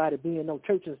let nobody be in no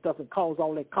church and stuff and cause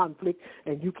all that conflict,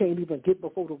 and you can't even get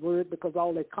before the word because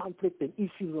all that conflict and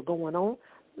issues are going on.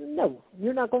 No,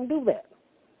 you're not going to do that.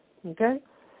 Okay?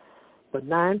 But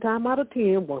 9 times out of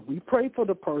 10, when we pray for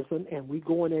the person and we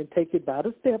go in there and take it by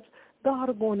the steps, God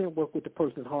will go in there and work with the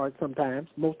person's heart sometimes.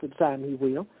 Most of the time he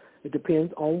will. It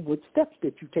depends on which steps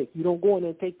that you take. You don't go in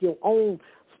there and take your own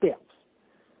steps.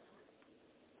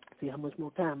 See how much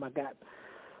more time I got.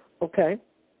 Okay.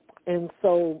 And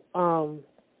so,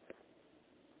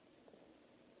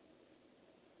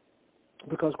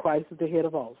 because Christ is the head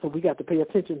of all. So we got to pay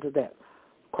attention to that.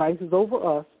 Christ is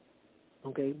over us,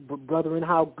 okay, brethren,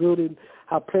 how good and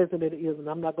how pleasant it is, and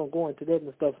I'm not going to go into that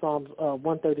and stuff, Psalms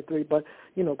 133, but,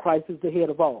 Christ is the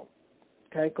head of all,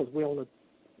 okay, because we're on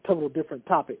a total different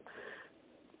topic.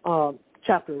 Verse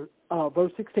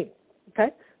 16, okay,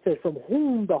 says, from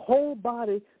whom the whole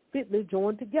body fitly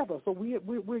joined together. So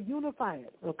we're unified,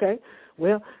 okay?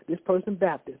 Well, this person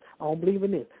Baptist, I don't believe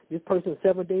in this. This person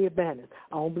Seventh-day Adventist,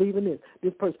 I don't believe in this.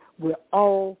 This person, we're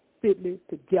all fitly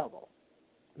together.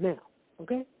 Now,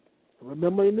 okay?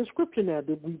 Remember in the scripture now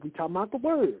that we talking about the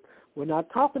word. We're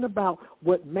not talking about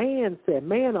what man said.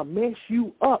 Man will mess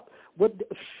you up. What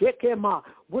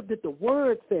did the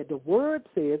word say? The word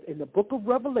says in the book of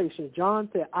Revelation, John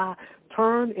said, I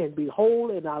turned and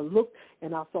behold, and I looked,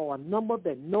 and I saw a number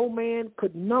that no man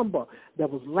could number. There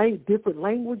was different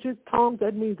languages, tongues.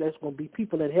 That means there's going to be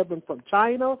people in heaven from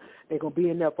China. They're going to be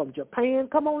in there from Japan.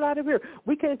 Come on out of here.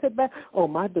 We can't sit back, oh,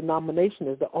 my denomination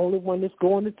is the only one that's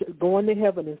going to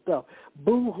heaven and stuff.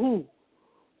 Boo-hoo.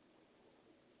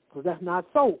 Because that's not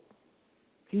so.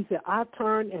 He said, I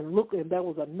turned and looked, and there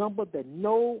was a number that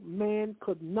no man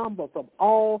could number from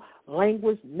all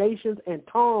language, nations, and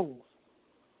tongues.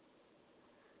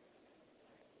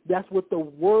 That's what the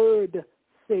word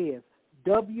says.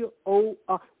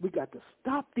 W-O-R. We got to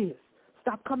stop this.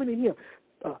 Stop coming in here.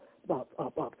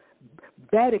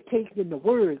 Vaticating the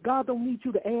word. God don't need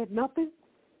you to add nothing.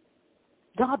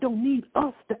 God don't need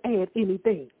us to add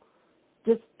anything.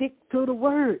 Just stick to the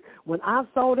word. When I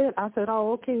saw that, I said,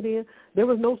 oh, okay then. There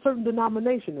was no certain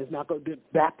denomination. It's not going to be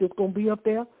Baptist going to be up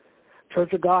there.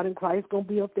 Church of God in Christ going to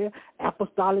be up there.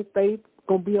 Apostolic Faith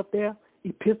going to be up there.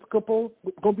 Episcopal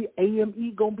going to be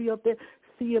AME going to be up there.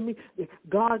 CME.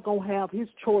 God going to have his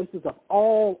choices of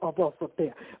all of us up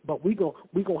there. But we going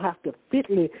to have to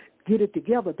fitly get it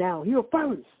together down here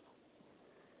first.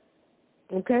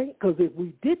 Okay? Because if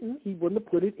we didn't, he wouldn't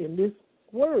have put it in this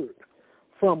word.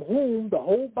 From whom the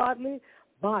whole bodily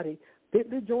body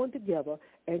fitly joined together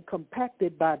and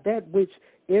compacted by that which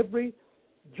every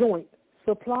joint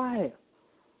supplies.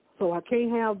 So I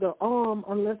can't have the arm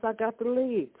unless I got the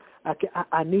leg.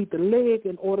 I need the leg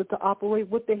in order to operate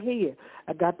with the head.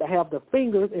 I got to have the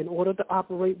fingers in order to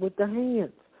operate with the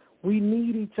hands. We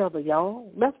need each other,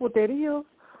 y'all. That's what that is.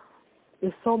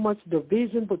 There's so much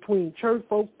division between church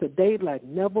folks today like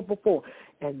never before.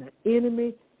 And the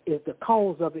enemy is the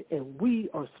cause of it, and we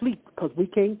are asleep because we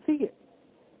can't see it.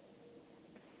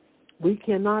 We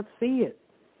cannot see it.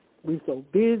 We're so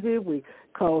busy. We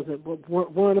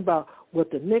worrying about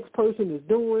what the next person is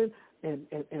doing, and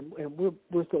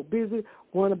we're so busy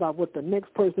worrying about what the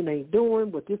next person ain't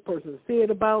doing, what this person said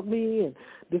about me, and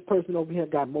this person over here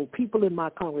got more people in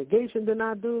my congregation than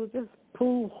I do. Just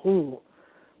poo-hoo.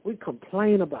 We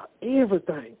complain about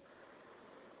everything.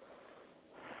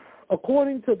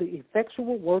 According to the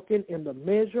effectual working in the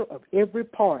measure of every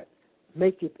part,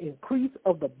 maketh increase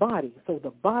of the body. So the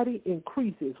body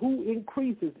increases. Who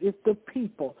increases? It's the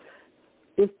people.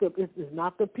 It's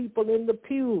not the people in the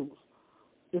pews.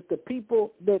 It's the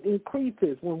people that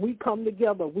increases. When we come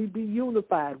together, we be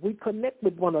unified. We connect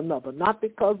with one another, not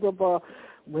because of, I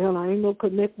ain't going to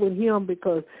connect with him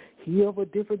because he of a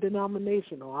different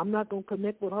denomination, or I'm not going to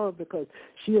connect with her because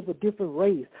she of a different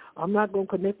race. I'm not going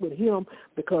to connect with him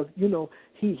because,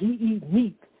 he eat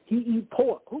meat. He eat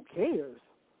pork. Who cares?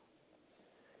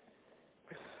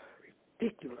 It's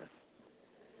ridiculous.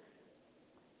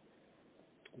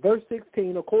 Verse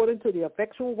 16, according to the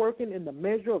effectual working in the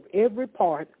measure of every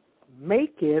part,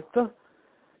 maketh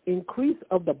increase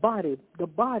of the body. The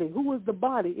body, who is the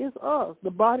body? It's us, the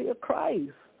body of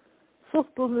Christ, sisters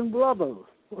and brothers,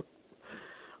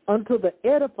 unto the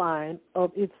edifying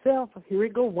of itself. Here we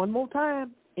go one more time.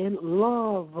 In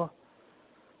love.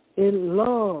 In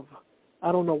love.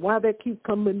 I don't know why that keeps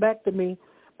coming back to me,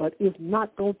 but it's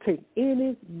not going to take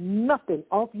nothing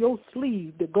off your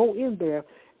sleeve to go in there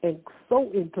and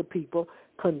sow into people,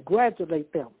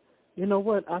 congratulate them. You know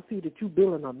what? I see that you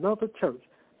building another church.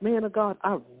 Man of God,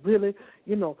 I really,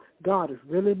 God is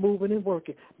really moving and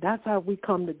working. That's how we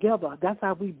come together. That's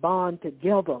how we bond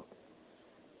together.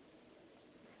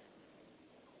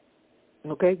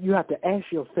 Okay? You have to ask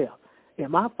yourself,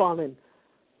 am I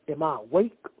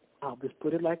awake? I'll just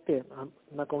put it like that. I'm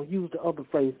not going to use the other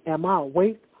phrase. Am I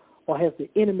awake, or has the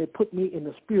enemy put me in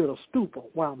the spirit of stupor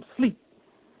while I'm asleep?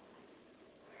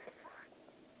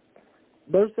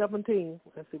 Verse 17,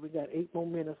 let's see, we got 8 more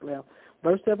minutes left.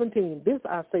 Verse 17, this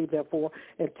I say therefore,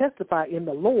 and testify in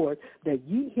the Lord, that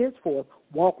ye henceforth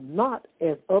walk not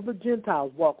as other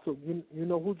Gentiles walk. So you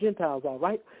know who Gentiles are,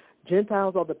 right?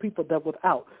 Gentiles are the people that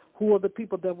without. Who are the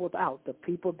people that without? The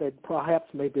people that perhaps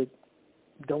maybe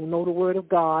don't know the word of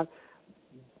God.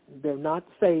 They're not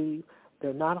saved.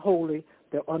 They're not holy.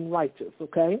 They're unrighteous,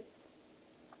 okay?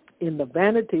 In the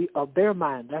vanity of their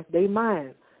mind. That's their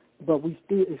mind. But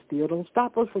it still don't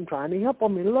stop us from trying to help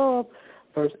them in love.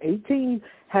 Verse 18,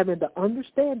 having the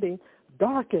understanding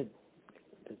darkened.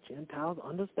 The Gentiles'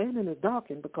 understanding is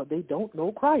darkened because they don't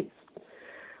know Christ.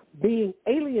 Being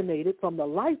alienated from the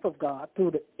life of God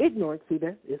through the ignorance, see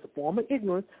that? It's a form of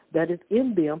ignorance that is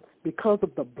in them because of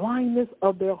the blindness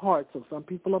of their hearts. So some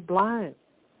people are blind.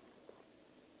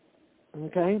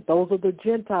 Okay? Those are the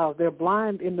Gentiles. They're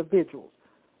blind individuals.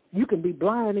 You can be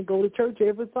blind and go to church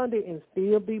every Sunday and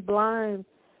still be blind.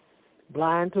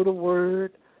 Blind to the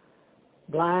Word,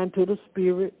 blind to the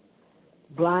Spirit,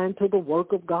 blind to the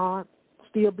work of God.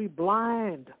 Still be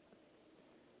blind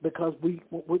because we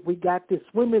got this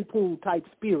swimming pool type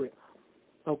spirit,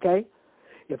 okay?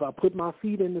 If I put my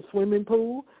feet in the swimming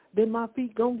pool, then my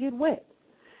feet going to get wet.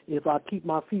 If I keep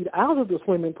my feet out of the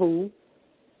swimming pool,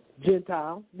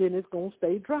 Gentile, then it's going to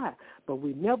stay dry. But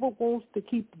we never want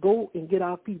to go and get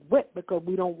our feet wet because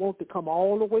we don't want to come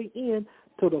all the way in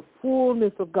to the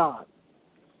fullness of God.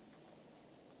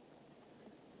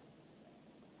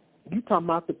 You talking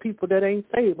about the people that ain't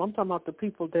saved. I'm talking about the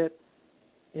people that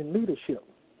in leadership.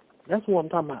 That's what I'm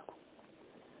talking about.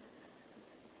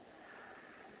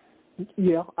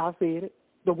 Yeah, I said it.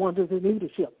 The ones that's in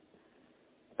leadership.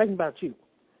 Think about you.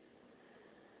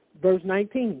 Verse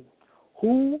 19.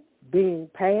 Who, being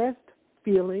past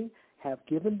feeling, have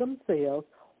given themselves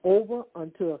over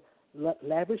unto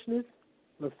lavishness,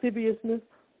 lasciviousness,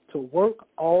 to work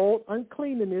all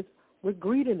uncleanness with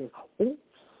greediness.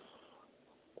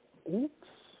 Oops.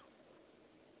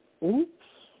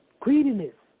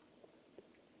 Greediness.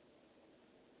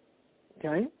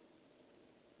 Okay?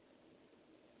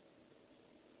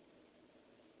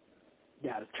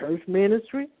 Got a church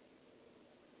ministry.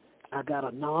 I got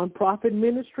a non-profit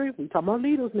ministry. We talking about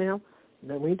leaders now.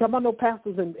 Now, we ain't talking about no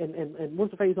pastors and what's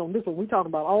the face on this one. We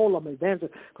talking about all of them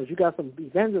evangelists, because you got some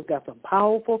evangelists, got some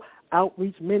powerful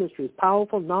outreach ministries,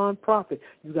 powerful non-profit.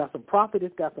 You got some prophets,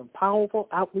 got some powerful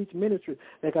outreach ministries.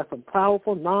 They got some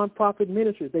powerful non-profit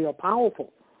ministries. They are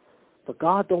powerful. But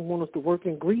God don't want us to work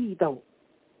in greed, though.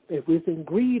 If it's in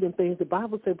greed and things, the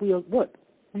Bible said we are what?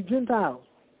 We Gentiles.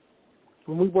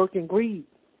 When we work in greed.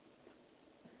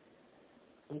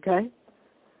 Okay?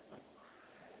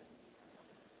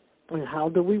 And how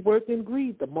do we work in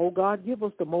greed? The more God give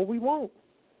us, the more we want.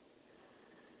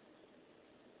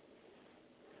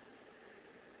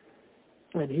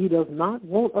 And He does not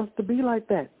want us to be like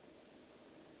that.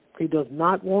 He does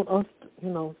not want us to,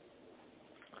 I'm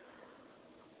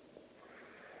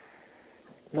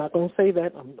not going to say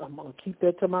that. I'm going to keep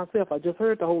that to myself. I just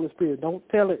heard the Holy Spirit. Don't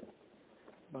tell it.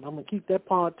 But I'm going to keep that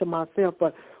part to myself.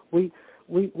 But we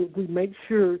make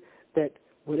sure that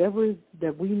whatever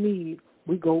that we need,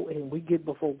 we go and we get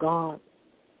before God.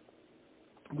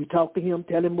 We talk to Him,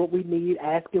 tell Him what we need,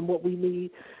 ask Him what we need,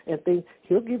 and things.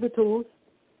 He'll give it to us.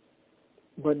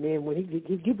 But then when He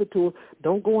give it to us,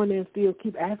 don't go in there and still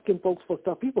keep asking folks for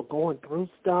stuff. People going through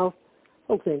stuff.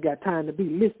 Folks ain't got time to be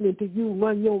listening to you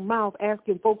run your mouth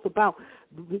asking folks about,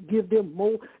 give them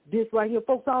more, this right here.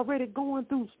 Folks already going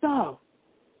through stuff.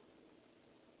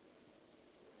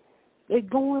 They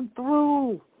going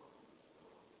through.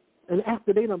 And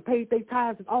after they done paid their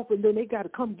tithes and offering, then they got to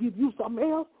come give you something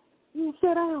else. You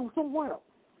sit down somewhere.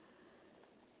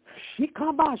 She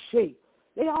come by shape.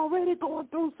 They already going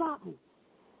through something.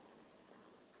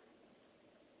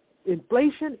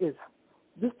 Inflation is,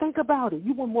 just think about it.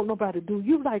 You wouldn't want nobody to do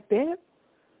you like that.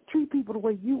 Treat people the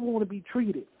way you want to be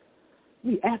treated.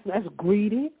 That's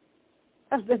greedy.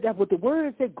 That's what the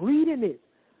word said, greediness.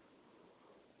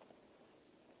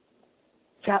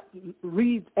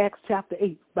 Read Acts chapter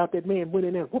 8 about that man went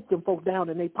in there and whooped them folks down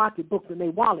in their pocketbooks and their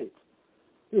wallets.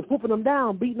 He was whooping them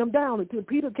down, beating them down until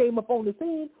Peter came up on the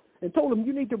scene and told him,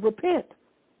 you need to repent.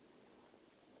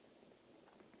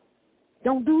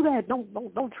 Don't do that.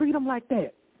 Don't treat them like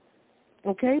that.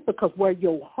 Okay? Because where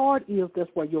your heart is, that's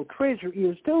where your treasure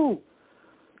is too.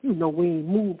 You know we ain't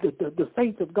moved. The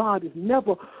saints of God is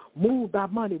never moved by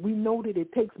money. We know that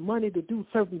it takes money to do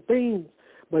certain things.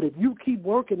 But if you keep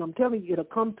working, I'm telling you, it'll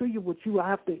come to you what you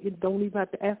have to. It don't even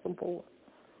have to ask them for.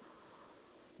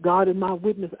 God is my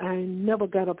witness. I ain't never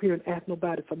got up here and asked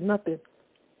nobody for nothing.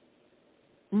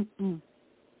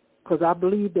 Because I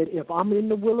believe that if I'm in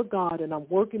the will of God and I'm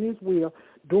working His will,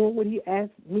 doing what He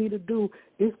asked me to do,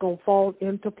 it's going to fall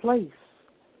into place.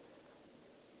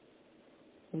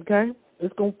 Okay?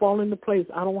 It's going to fall into place.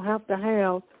 I don't have to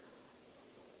have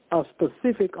a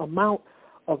specific amount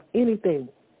of anything.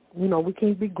 We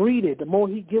can't be greedy. The more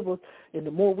He gives us and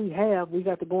the more we have, we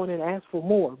got to go in and ask for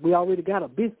more. We already got a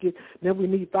biscuit, then we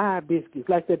need 5 biscuits,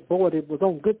 like that boy that was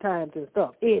on Good Times and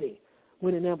stuff, Eddie,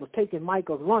 went in there and was taking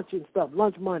Michael's lunch and stuff,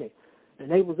 lunch money. And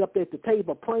they was up at the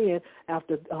table praying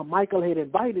after Michael had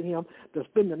invited him to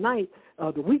spend the night,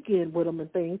 the weekend with him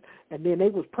and things. And then they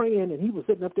was praying, and he was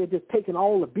sitting up there just taking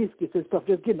all the biscuits and stuff,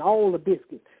 just getting all the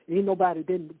biscuits. Ain't nobody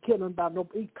didn't care nothing about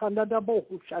didn't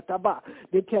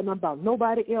care nothing about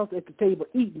nobody else at the table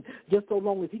eating, just so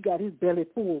long as he got his belly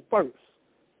full first.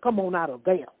 Come on out of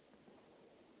there.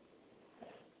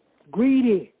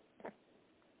 Greedy.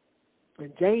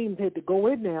 And James had to go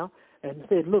in now and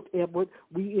said, look, Edward,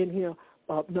 we in here.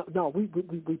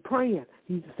 We praying.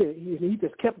 He said he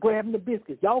just kept grabbing the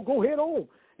biscuits. Y'all go head on.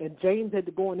 And James had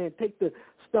to go in there and take the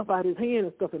stuff out of his hand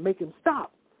and stuff and make him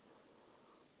stop.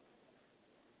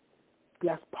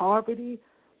 That's poverty.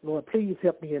 Lord, please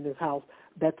help me in this house.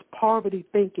 That's poverty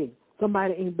thinking.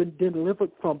 Somebody ain't been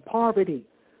delivered from poverty.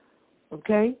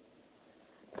 Okay?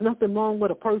 There's nothing wrong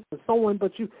with a person sowing,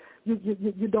 but you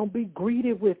don't be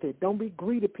greedy with it. Don't be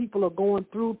greedy. People are going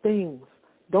through things.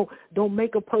 Don't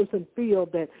make a person feel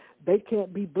that they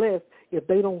can't be blessed if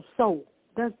they don't sow.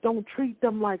 Don't treat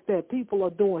them like that. People are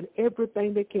doing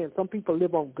everything they can. Some people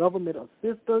live on government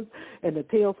assistance, and to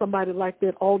tell somebody like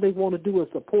that all they want to do is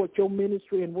support your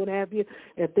ministry and what have you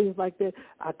and things like that.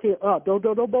 I tell,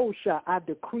 I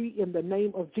decree in the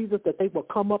name of Jesus that they will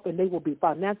come up and they will be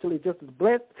financially just as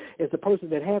blessed as the person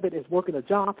that have it is working a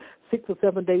job 6 or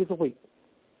 7 days a week.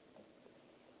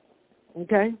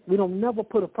 Okay? We don't never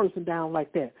put a person down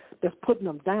like that. That's putting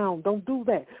them down. Don't do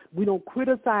that. We don't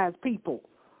criticize people.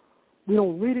 We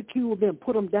don't ridicule them,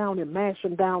 put them down and mash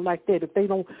them down like that if they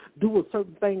don't do a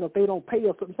certain thing, if they don't pay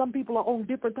us. Some people are on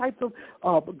different types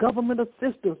of government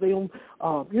assistance. They on,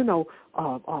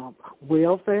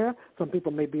 welfare. Some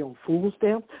people may be on food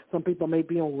stamps. Some people may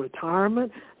be on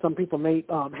retirement. Some people may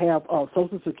have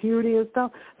Social Security and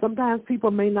stuff. Sometimes people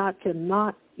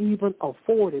cannot even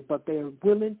afford it, but they're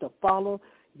willing to follow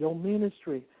your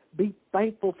ministry. Be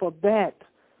thankful for that.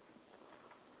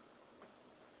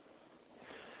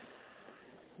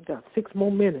 Got 6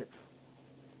 more minutes.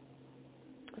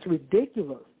 It's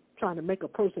ridiculous trying to make a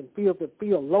person feel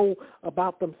low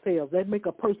about themselves. That make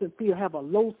a person have a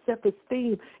low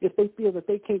self-esteem if they feel that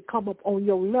they can't come up on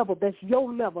your level. That's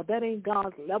your level. That ain't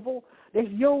God's level. That's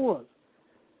yours.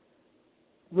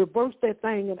 Reverse that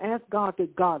thing and ask God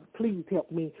that, God, please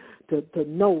help me to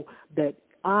know that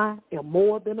I am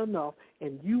more than enough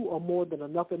and you are more than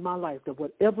enough in my life, that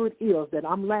whatever it is that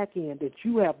I'm lacking in, that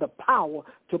you have the power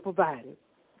to provide it,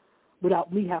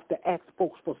 without me have to ask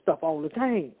folks for stuff all the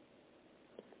time.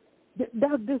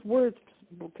 This word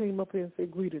came up here and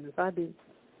said greediness. I did.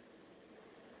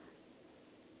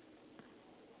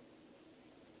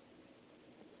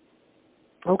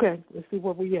 Okay, let's see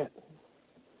where we at.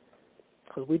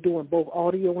 Because we're doing both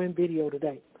audio and video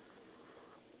today.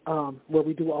 Where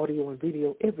we do audio and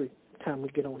video every time we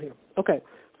get on here. Okay,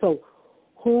 so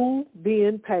who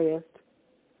being past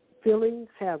feelings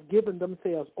have given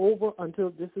themselves over until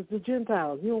this is the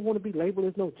Gentiles. You don't want to be labeled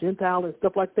as no Gentile and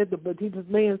stuff like that, but this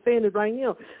man saying it right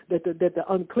now, that the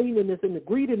uncleanness and the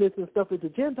greediness and stuff is the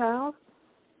Gentiles.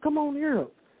 Come on here.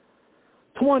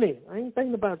 20. I ain't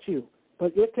thinking about you.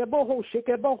 But I ain't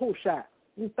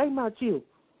thinking about you.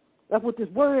 That's what this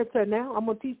word said now. I'm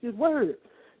going to teach this word.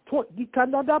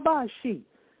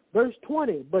 Verse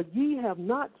 20, but ye have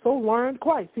not so learned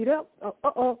Christ. See that?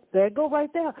 There it go right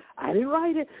there. I didn't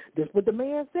write it. This is what the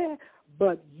man said.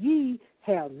 But ye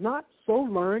have not so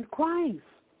learned Christ.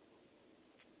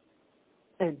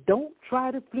 And don't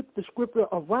try to flip the scripture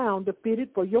around to fit it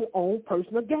for your own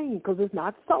personal gain, because it's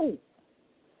not so.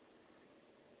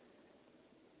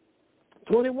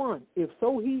 21, if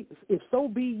so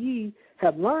be ye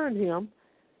have learned him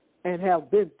and have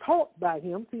been taught by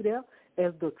him, see there,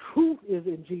 as the truth is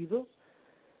in Jesus,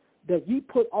 that ye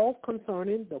put off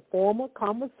concerning the former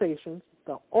conversations,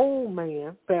 the old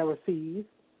man, Pharisees,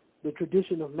 the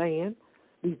tradition of man,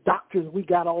 these doctrines we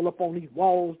got all up on these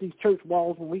walls, these church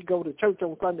walls when we go to church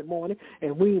on Sunday morning,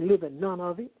 and we ain't living none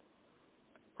of it.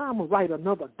 I'm going to write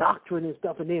another doctrine and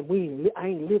stuff, and then I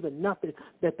ain't living nothing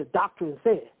that the doctrine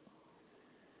said,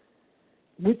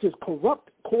 which is corrupt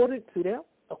according to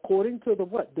the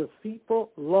what?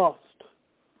 Deceitful lust.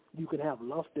 You can have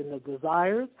lust in the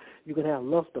desires. You can have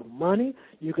lust of money.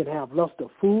 You can have lust of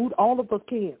food. All of us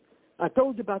can. I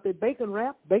told you about that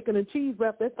bacon and cheese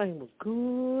wrap. That thing was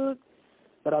good.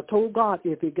 But I told God,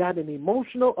 if it got an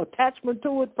emotional attachment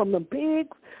to it from them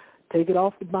pigs, take it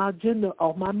off my agenda,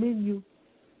 off my menu.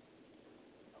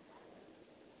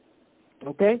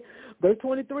 Okay? Verse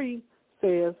 23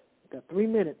 says, got 3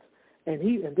 minutes, and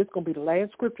this is going to be the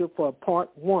last scripture for part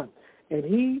 1. And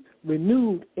he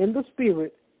renewed in the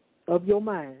spirit of your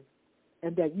mind,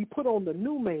 and that you put on the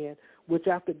new man, which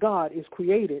after God is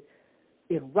created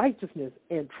in righteousness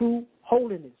and true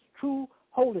holiness. True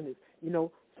holiness. You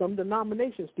know, some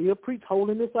denominations still preach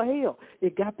holiness or hell.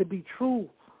 It got to be true.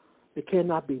 It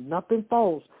cannot be nothing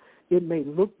false. It may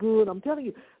look good. I'm telling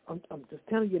you, I'm just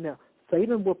telling you now,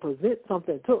 Satan will present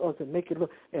something to us and make it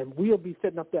look, and we'll be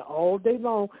sitting up there all day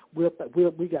long. We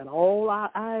got all our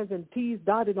I's and T's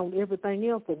dotted on everything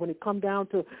else, but when it come down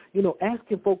to,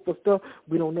 asking folk for stuff,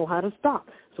 we don't know how to stop.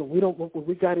 So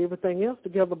we got everything else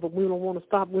together, but we don't want to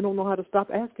stop. We don't know how to stop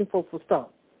asking folk for stuff.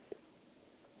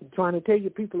 I'm trying to tell you,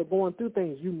 people are going through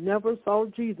things. You never saw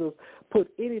Jesus put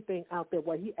anything out there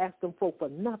where he asked them folk for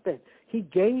nothing. He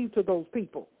gave to those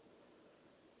people.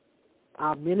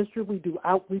 Our ministry, we do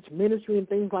outreach ministry and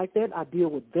things like that. I deal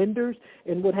with vendors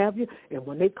and what have you. And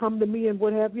when they come to me and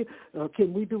what have you,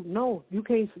 can we do? No, you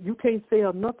can't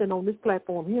sell nothing on this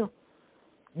platform here.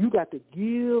 You got to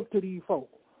give to these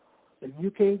folks. If you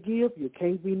can't give, you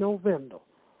can't be no vendor.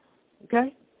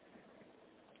 Okay?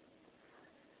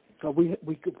 So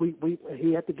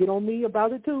he had to get on me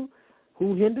about it too.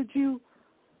 Who hindered you?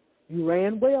 You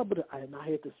ran well, but I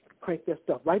had to crank that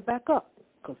stuff right back up.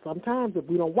 Because sometimes if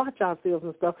we don't watch ourselves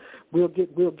and stuff, we'll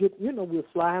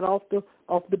slide off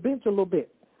the bench a little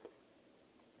bit.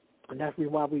 And that's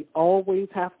why we always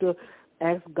have to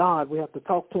ask God. We have to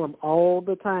talk to him all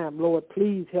the time. Lord,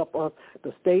 please help us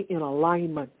to stay in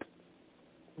alignment.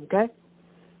 Okay?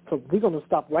 So we're going to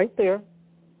stop right there.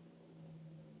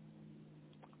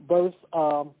 Verse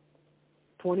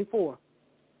 24,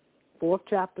 fourth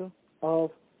chapter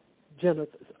of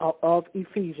Genesis, of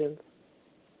Ephesians.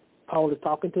 Paul is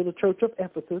talking to the church of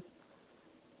Ephesus.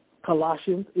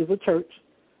 Colossians is a church.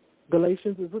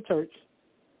 Galatians is a church.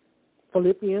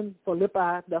 Philippi,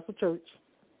 that's a church.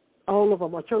 All of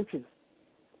them are churches.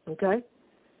 Okay?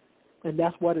 And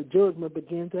that's where the judgment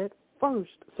begins at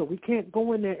first. So we can't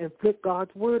go in there and flip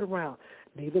God's word around.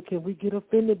 Neither can we get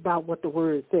offended by what the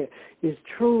word said. It's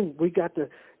true. We got to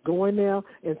go in there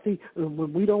and see. And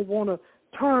when we don't want to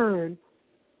turn,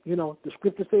 you know, the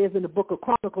scripture says in the book of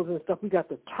Chronicles and stuff, we got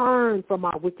to turn from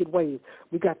our wicked ways.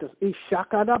 We got to,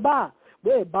 Ishakadaba,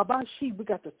 Babashi, we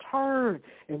got to turn.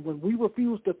 And when we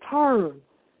refuse to turn,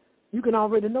 you can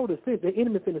already know the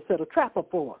enemy's going to set a trap up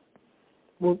for us.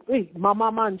 When we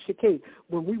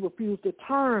refuse to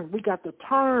turn, we got to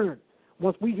turn.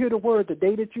 Once we hear the word, the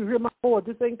day that you hear my voice,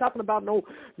 this ain't talking about no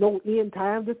end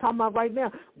times. This talking about right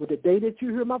now, with the day that you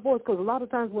hear my voice. Because a lot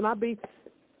of times when I be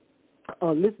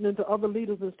listening to other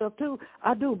leaders and stuff too,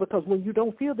 I do, because when you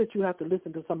don't feel that you have to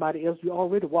listen to somebody else, you're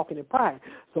already walking in pride.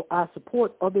 So I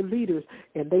support other leaders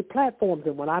and their platforms,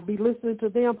 and when I be listening to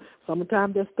them,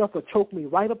 sometimes that stuff will choke me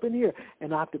right up in here,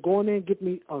 and I have to go in there and get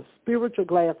me a spiritual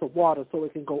glass of water so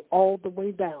it can go all the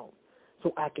way down,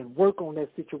 so I can work on that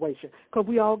situation, because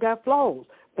we all got flaws.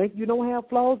 Think you don't have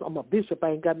flaws? I'm a bishop, I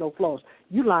ain't got no flaws.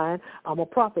 You lying, I'm a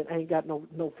prophet, I ain't got no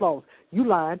flaws. You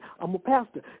lying, I'm a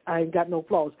pastor, I ain't got no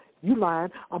flaws. You lying,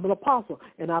 I'm an apostle,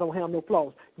 and I don't have no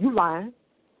flaws. You lying.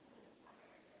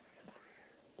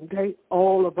 Okay?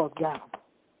 All of us got them.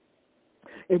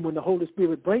 And when the Holy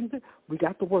Spirit brings it, we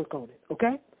got to work on it.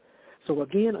 Okay? So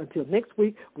again, until next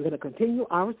week, we're going to continue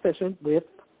our session with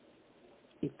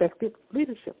effective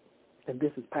leadership. And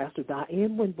this is Pastor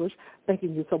Diane Winbush,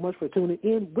 thanking you so much for tuning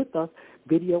in with us,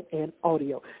 video and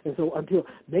audio. And so until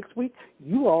next week,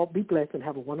 you all be blessed and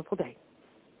have a wonderful day.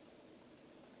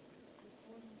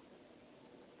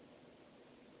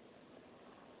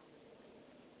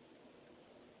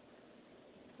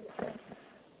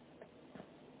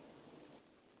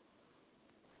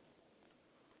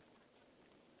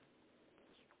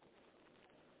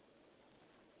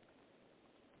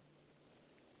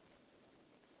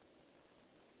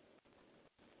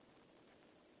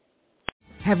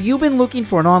 Have you been looking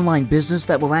for an online business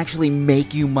that will actually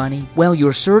make you money? Well,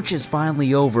 your search is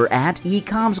finally over at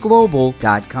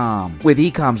ecomsglobal.com. With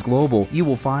Ecoms Global, you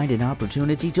will find an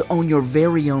opportunity to own your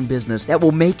very own business that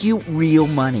will make you real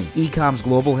money. Ecoms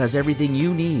Global has everything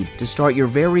you need to start your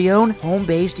very own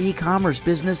home-based e-commerce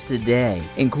business today.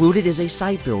 Included is a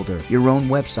site builder, your own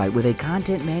website with a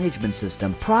content management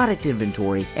system, product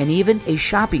inventory, and even a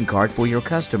shopping cart for your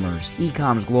customers.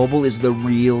 Ecoms Global is the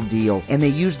real deal, and they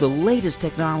use the latest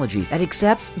technology that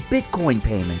accepts Bitcoin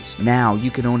payments. Now you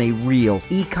can own a real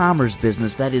e-commerce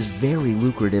business that is very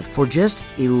lucrative for just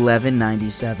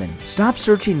 $11.97. Stop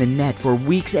searching the net for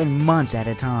weeks and months at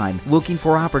a time, looking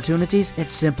for opportunities that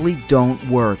simply don't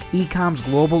work. Ecoms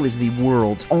Global is the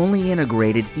world's only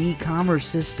integrated e-commerce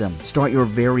system. Start your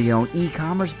very own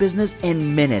e-commerce business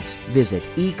in minutes. Visit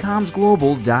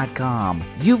ecomsglobal.com.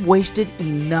 You've wasted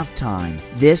enough time.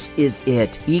 This is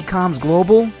it.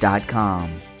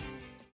 ecomsglobal.com.